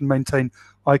so they can maintain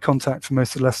eye contact for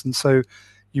most of the lessons. So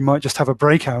you might just have a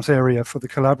breakout area for the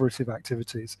collaborative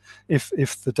activities if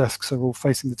the desks are all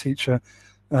facing the teacher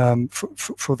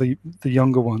for the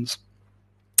younger ones.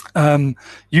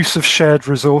 Use of shared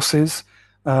resources,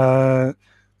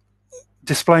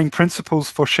 displaying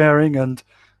principles for sharing, and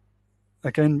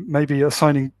again, maybe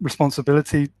assigning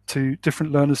responsibility to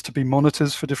different learners to be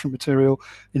monitors for different material,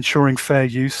 ensuring fair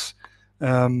use,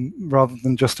 rather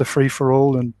than just a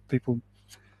free-for-all and people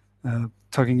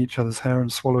tugging each other's hair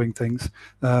and swallowing things.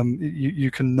 You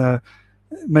can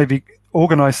maybe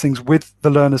organize things with the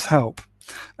learner's help,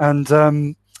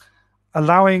 and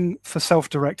allowing for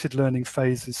self-directed learning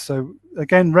phases. So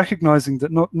again, recognizing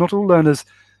that not all learners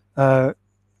are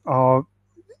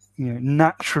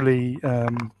naturally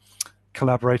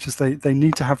collaborators. They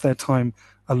need to have their time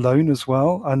alone as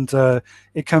well, and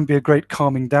it can be a great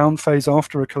calming down phase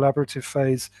after a collaborative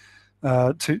phase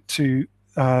to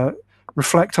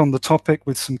reflect on the topic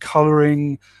with some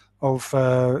coloring of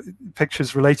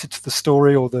pictures related to the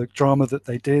story or the drama that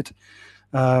they did,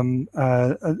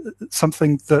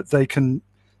 something that they can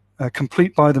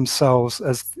complete by themselves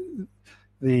as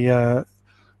the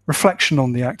reflection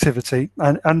on the activity.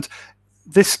 And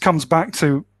this comes back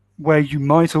to where you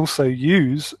might also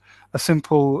use a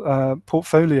simple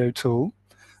portfolio tool.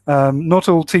 Not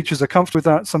all teachers are comfortable with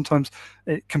that. Sometimes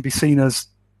it can be seen as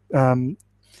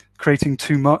creating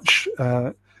too much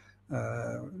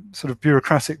sort of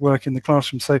bureaucratic work in the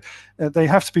classroom. So they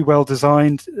have to be well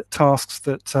designed tasks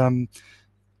that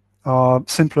are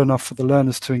simple enough for the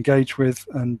learners to engage with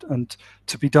and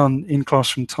to be done in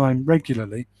classroom time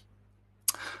regularly.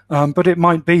 But it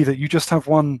might be that you just have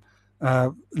one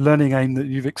learning aim that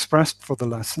you've expressed for the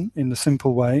lesson in a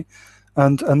simple way,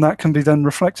 and that can be then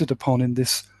reflected upon in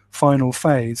this final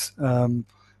phase.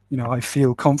 I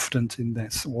feel confident in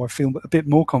this, or I feel a bit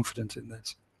more confident in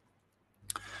this.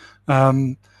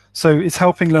 So it's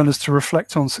helping learners to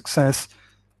reflect on success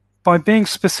by being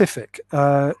specific.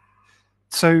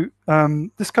 So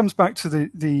this comes back to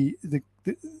the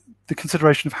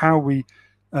consideration of how we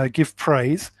give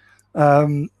praise.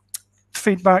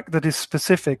 Feedback that is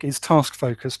specific is task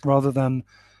focused rather than,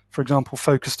 for example,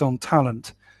 focused on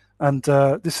talent. And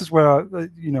this is where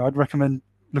I'd recommend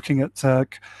looking at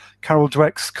Carol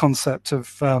Dweck's concept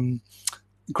of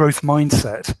growth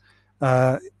mindset,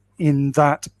 in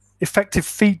that effective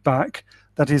feedback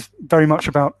that is very much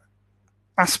about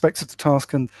aspects of the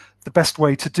task and the best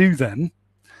way to do them.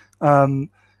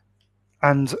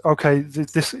 And okay,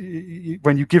 this,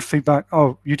 when you give feedback,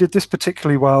 oh, you did this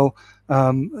particularly well,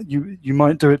 you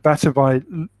might do it better by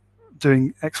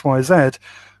doing X, Y, Z,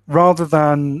 rather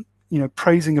than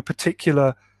praising a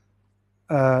particular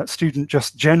student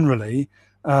just generally,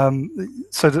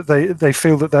 so that they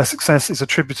feel that their success is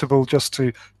attributable just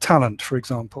to talent, for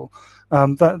example.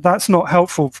 That's not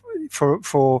helpful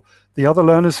for the other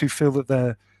learners who feel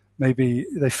that maybe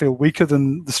they feel weaker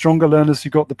than the stronger learners who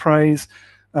got the praise,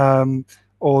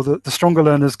 or the stronger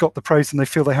learners got the praise and they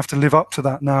feel they have to live up to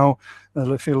that now.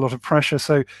 They feel a lot of pressure.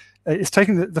 So it's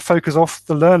taking the focus off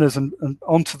the learners and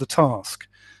onto the task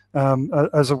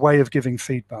as a way of giving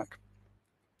feedback.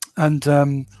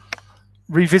 and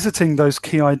revisiting those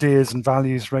key ideas and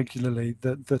values regularly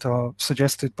that are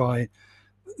suggested by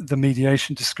the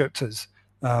mediation descriptors.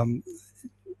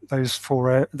 Those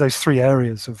three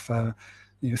areas of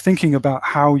thinking about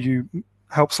how you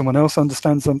help someone else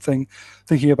understand something,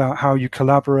 thinking about how you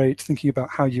collaborate, thinking about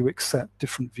how you accept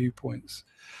different viewpoints.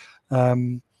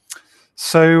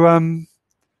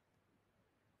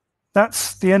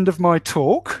 That's the end of my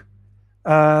talk.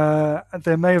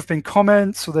 There may have been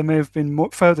comments, or there may have been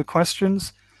further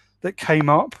questions that came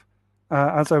up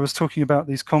as I was talking about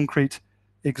these concrete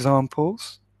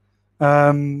examples.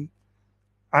 And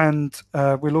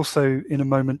we'll also, in a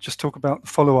moment, just talk about the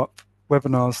follow-up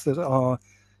webinars that are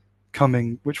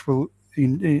coming, which will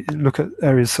look at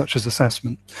areas such as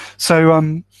assessment.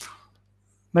 So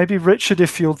maybe, Richard,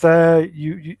 if you're there,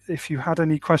 if you had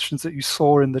any questions that you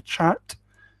saw in the chat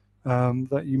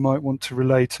that you might want to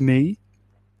relay to me.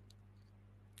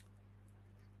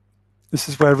 This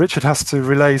is where Richard has to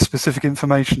relay specific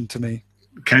information to me.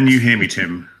 Can you hear me,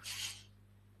 Tim?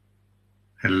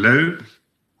 Hello?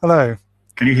 Hello.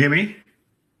 Can you hear me?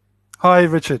 Hi,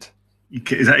 Richard.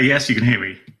 Is that a yes? You can hear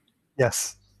me?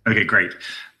 Yes. Okay, great.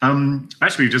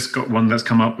 Actually, we've just got one that's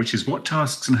come up, which is what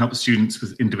tasks can help students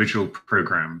with individual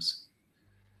programs?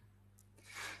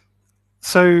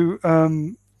 So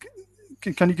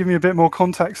can you give me a bit more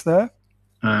context there?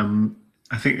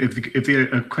 I think if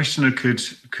a questioner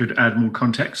could add more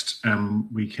context,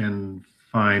 we can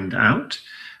find out.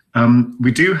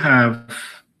 We do have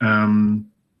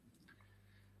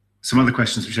some other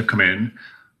questions which have come in.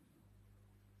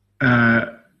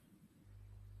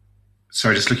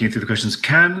 Sorry, just looking through the questions.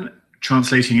 Can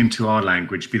translating into our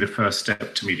language be the first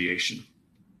step to mediation?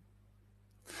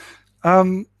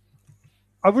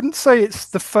 I wouldn't say it's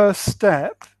the first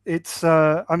step. It's,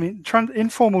 I mean,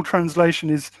 informal translation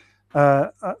is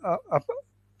a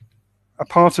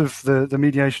part of the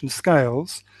mediation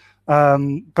scales,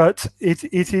 but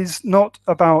it is not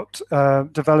about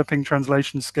developing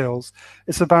translation skills.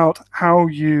 It's about how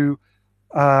you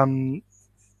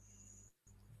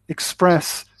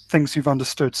express things you've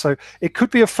understood. So it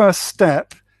could be a first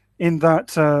step in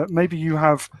that maybe you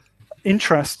have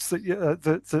interests that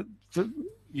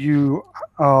you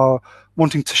are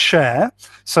wanting to share.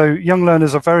 So young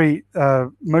learners are very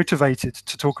motivated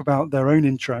to talk about their own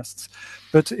interests,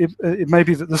 but it may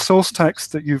be that the source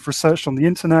text that you've researched on the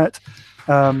internet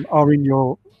are in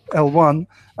your L1,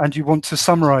 and you want to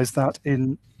summarize that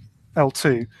in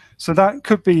L2. So that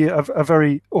could be a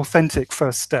very authentic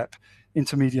first step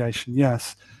into mediation,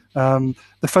 yes.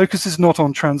 The focus is not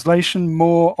on translation,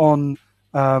 more on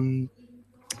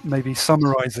maybe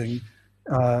summarizing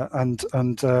and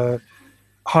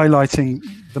highlighting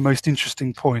the most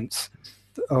interesting points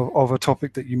of a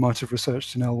topic that you might have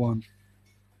researched in L1.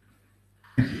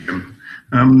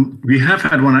 We have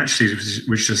had one actually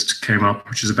which just came up,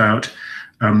 which is about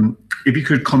if you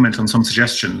could comment on some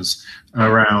suggestions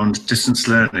around distance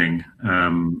learning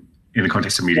in the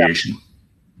context of mediation.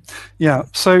 Yeah,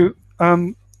 so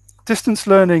distance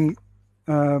learning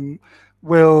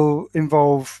will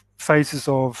involve phases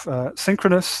of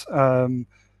synchronous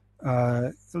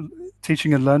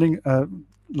teaching and learning,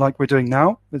 like we're doing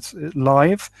now. It's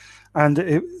live, and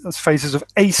it's phases of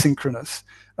asynchronous.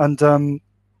 And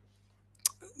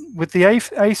with the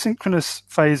asynchronous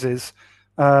phases,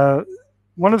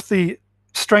 one of the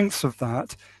strengths of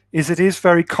that is it is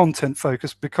very content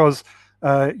focused, because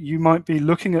you might be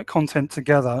looking at content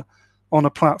together on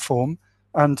a platform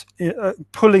and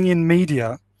pulling in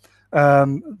media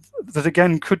that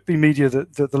again could be media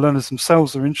that the learners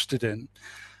themselves are interested in,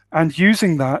 and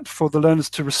using that for the learners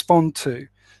to respond to.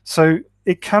 So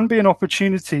it can be an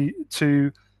opportunity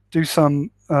to do some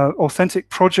authentic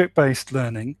project-based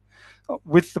learning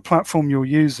with the platform you're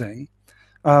using,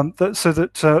 so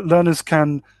that learners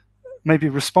can maybe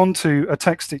respond to a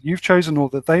text that you've chosen or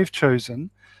that they've chosen,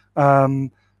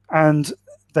 and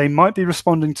they might be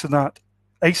responding to that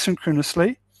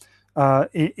asynchronously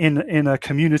in a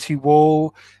community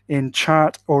wall, in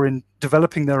chat, or in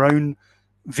developing their own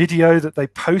video that they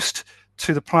post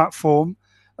to the platform.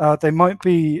 They might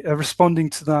be responding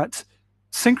to that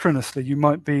synchronously. You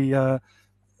might be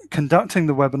conducting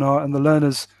the webinar, and the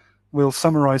learners will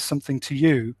summarize something to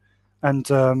you, and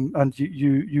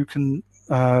you can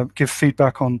give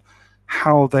feedback on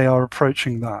how they are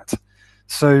approaching that.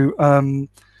 So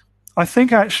I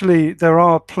think actually there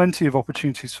are plenty of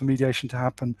opportunities for mediation to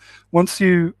happen once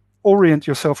you orient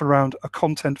yourself around a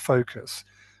content focus.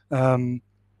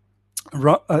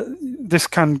 This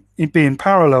can be in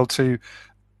parallel to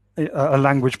a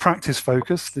language practice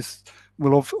focus. This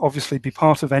will obviously be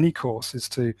part of any course, is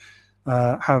to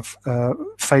have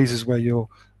phases where you're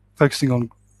focusing on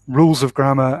rules of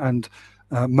grammar and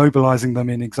mobilizing them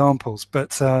in examples.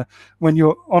 But when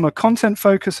you're on a content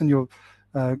focus and you're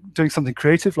doing something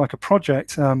creative like a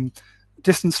project,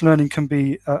 distance learning can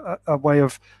be a way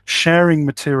of sharing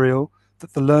material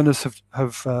that the learners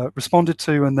have responded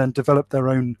to and then developed their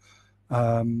own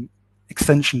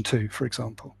extension to, for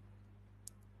example.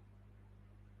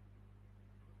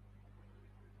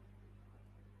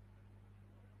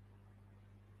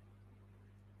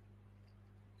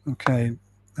 Okay,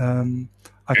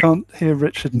 I can't hear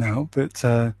Richard now, but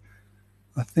I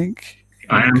think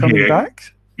I'm coming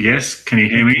back. Yes, can you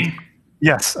hear me?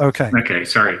 Yes, okay. Okay,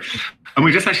 sorry. And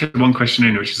we just actually had one question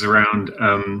in, which is around,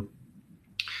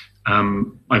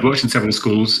 I've worked in several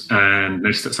schools and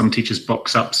noticed that some teachers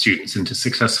box up students into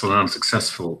successful and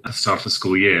unsuccessful at the start of the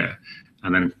school year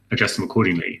and then adjust them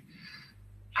accordingly.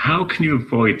 How can you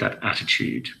avoid that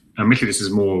attitude? Admittedly, this is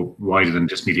more wider than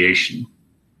just mediation.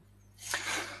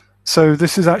 So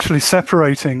this is actually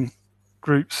separating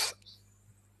groups.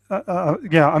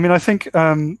 Yeah, I mean, I think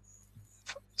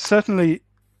certainly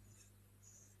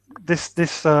this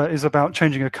is about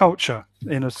changing a culture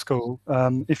in a school.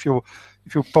 If you're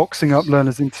boxing up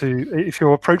learners if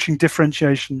you're approaching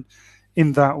differentiation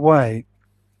in that way,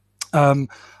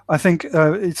 I think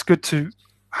it's good to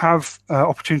have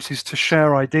opportunities to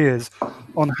share ideas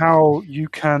on how you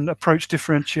can approach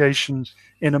differentiation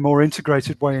in a more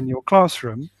integrated way in your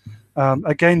classroom.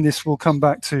 Again, this will come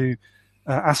back to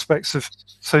aspects of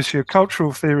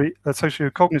sociocultural theory,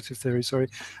 sociocognitive theory, sorry,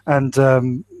 and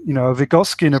you know, a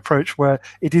Vygotskian approach where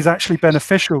it is actually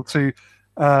beneficial to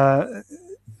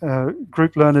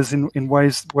group learners in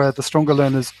ways where the stronger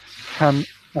learners can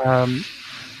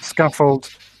scaffold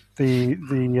the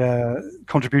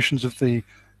contributions of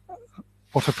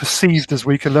what are perceived as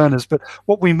weaker learners. But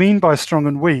what we mean by strong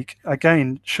and weak,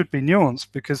 again, should be nuanced,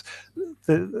 because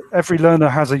every learner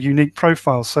has a unique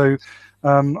profile. So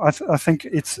I think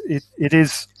it's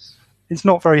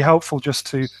not very helpful just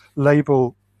to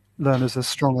label learners as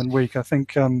strong and weak. I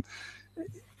think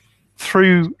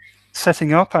through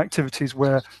setting up activities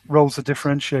where roles are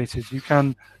differentiated, you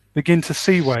can begin to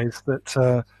see ways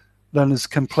that learners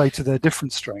can play to their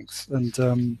different strengths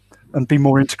and be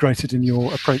more integrated in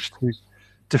your approach to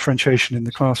differentiation in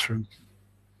the classroom.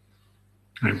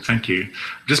 Thank you.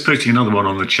 I'm just posting another one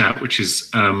on the chat, which is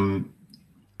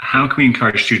how can we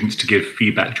encourage students to give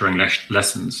feedback during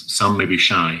lessons? Some may be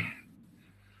shy.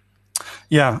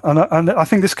 Yeah, and I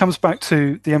think this comes back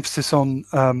to the emphasis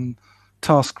on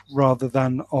task rather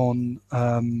than on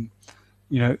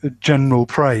you know, general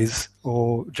praise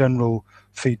or general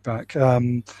feedback.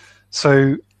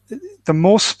 So the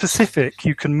more specific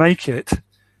you can make it,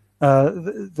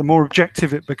 the more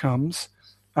objective it becomes,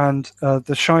 and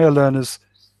the shyer learners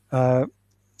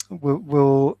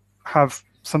will have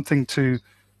something to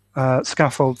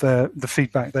scaffold the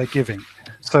feedback they're giving.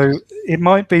 So it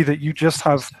might be that you just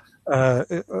have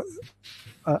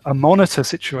a monitor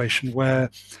situation where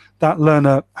that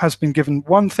learner has been given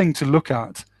one thing to look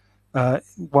at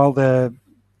while their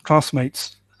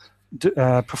classmates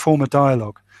perform a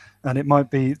dialogue, and it might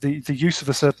be the use of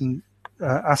a certain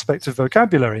aspect of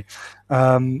vocabulary,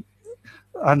 and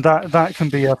that can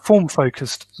be a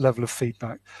form-focused level of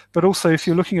feedback. But also, if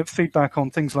you're looking at feedback on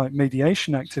things like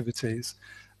mediation activities,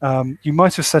 you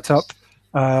might have set up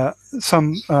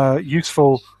some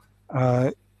useful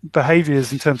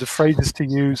behaviors in terms of phrases to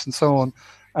use and so on.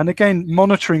 And again,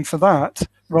 monitoring for that,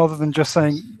 rather than just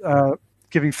saying,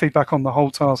 giving feedback on the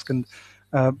whole task and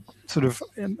sort of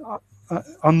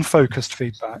unfocused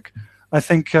feedback. I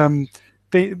think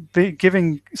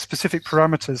giving specific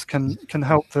parameters can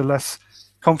help the less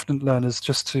confident learners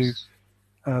just to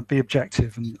be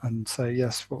objective and say,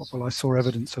 yes, well, I saw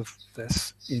evidence of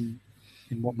this in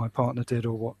what my partner did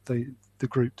or what the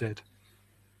group did.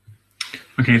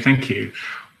 Okay, thank you.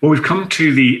 Well, we've come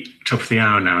to the top of the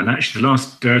hour now, and actually the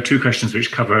last two questions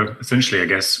which cover essentially, I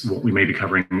guess, what we may be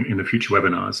covering in the future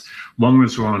webinars. One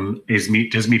was on,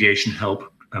 does mediation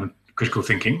help critical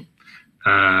thinking?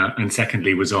 And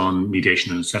secondly was on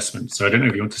mediation and assessment. So I don't know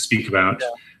if you want to speak about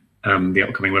the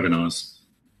upcoming webinars.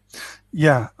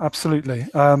 Yeah, absolutely.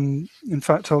 In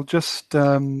fact, I'll just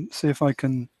see if I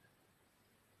can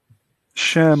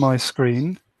share my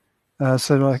screen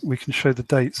so that we can show the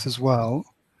dates as well.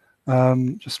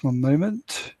 Just one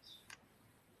moment.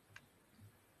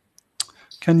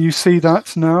 Can you see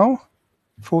that now?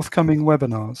 Forthcoming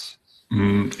webinars.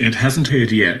 It hasn't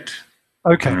appeared yet.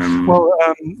 Okay. Well,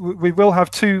 we will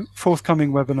have two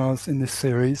forthcoming webinars in this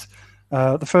series.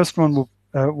 The first one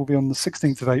will be on the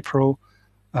 16th of April,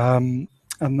 and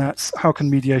that's how can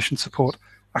mediation support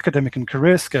academic and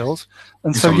career skills.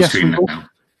 And it's so, on yes, the screen now.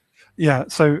 Yeah,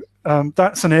 so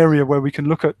that's an area where we can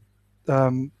look at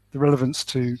the relevance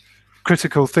to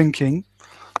critical thinking,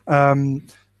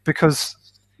 because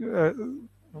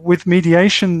with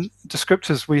mediation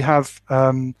descriptors, we have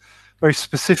very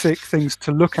specific things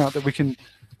to look at that we can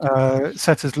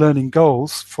set as learning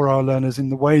goals for our learners in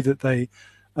the way that they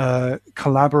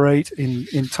collaborate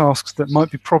in tasks that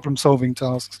might be problem-solving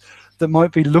tasks, that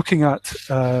might be looking at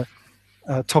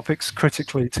topics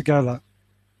critically together.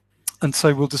 And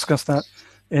so we'll discuss that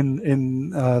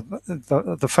in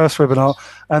the first webinar.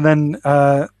 And then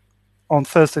on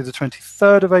Thursday, the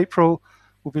 23rd of April,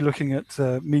 we'll be looking at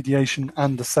mediation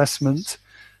and assessment.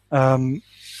 And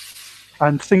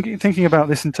thinking about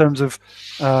this in terms of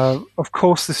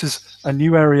course, this is a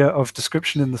new area of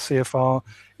description in the CFR.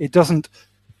 It doesn't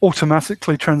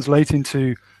automatically translate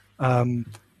into an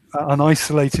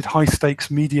isolated high-stakes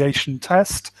mediation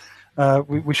test.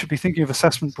 We should be thinking of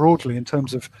assessment broadly in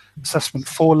terms of assessment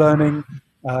for learning,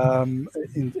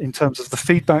 in terms of the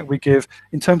feedback we give,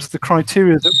 in terms of the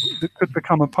criteria that could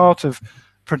become a part of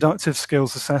productive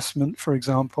skills assessment, for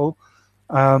example,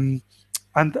 and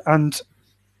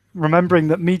remembering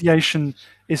that mediation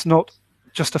is not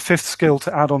just a fifth skill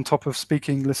to add on top of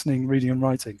speaking, listening, reading, and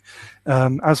writing.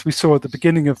 As we saw at the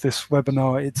beginning of this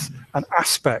webinar, it's an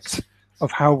aspect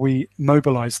of how we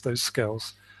mobilize those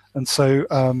skills. And so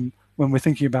when we're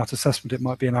thinking about assessment, it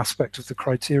might be an aspect of the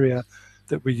criteria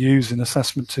that we use in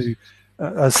assessment to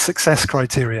as success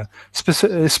criteria,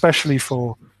 especially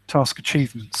for task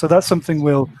achievement. So that's something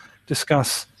we'll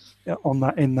discuss in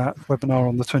that webinar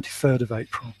on the 23rd of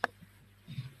April.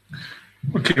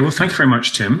 Okay, well, thanks very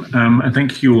much, Tim, and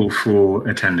thank you all for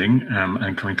attending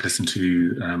and coming to listen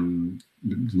to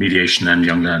Mediation and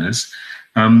Young Learners.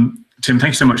 Tim,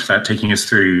 thanks so much for that, taking us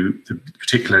through the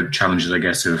particular challenges, I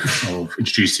guess, of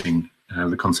introducing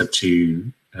the concept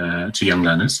to young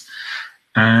learners.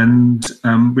 And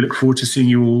we look forward to seeing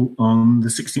you all on the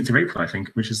 16th of April, I think,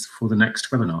 which is for the next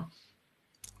webinar.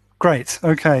 Great.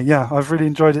 Okay. Yeah, I've really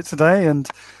enjoyed it today, and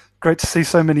great to see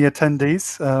so many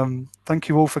attendees. Thank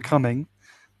you all for coming,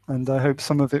 and I hope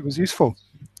some of it was useful.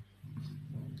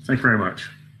 Thank you very much.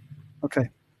 Okay.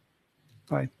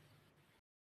 Bye.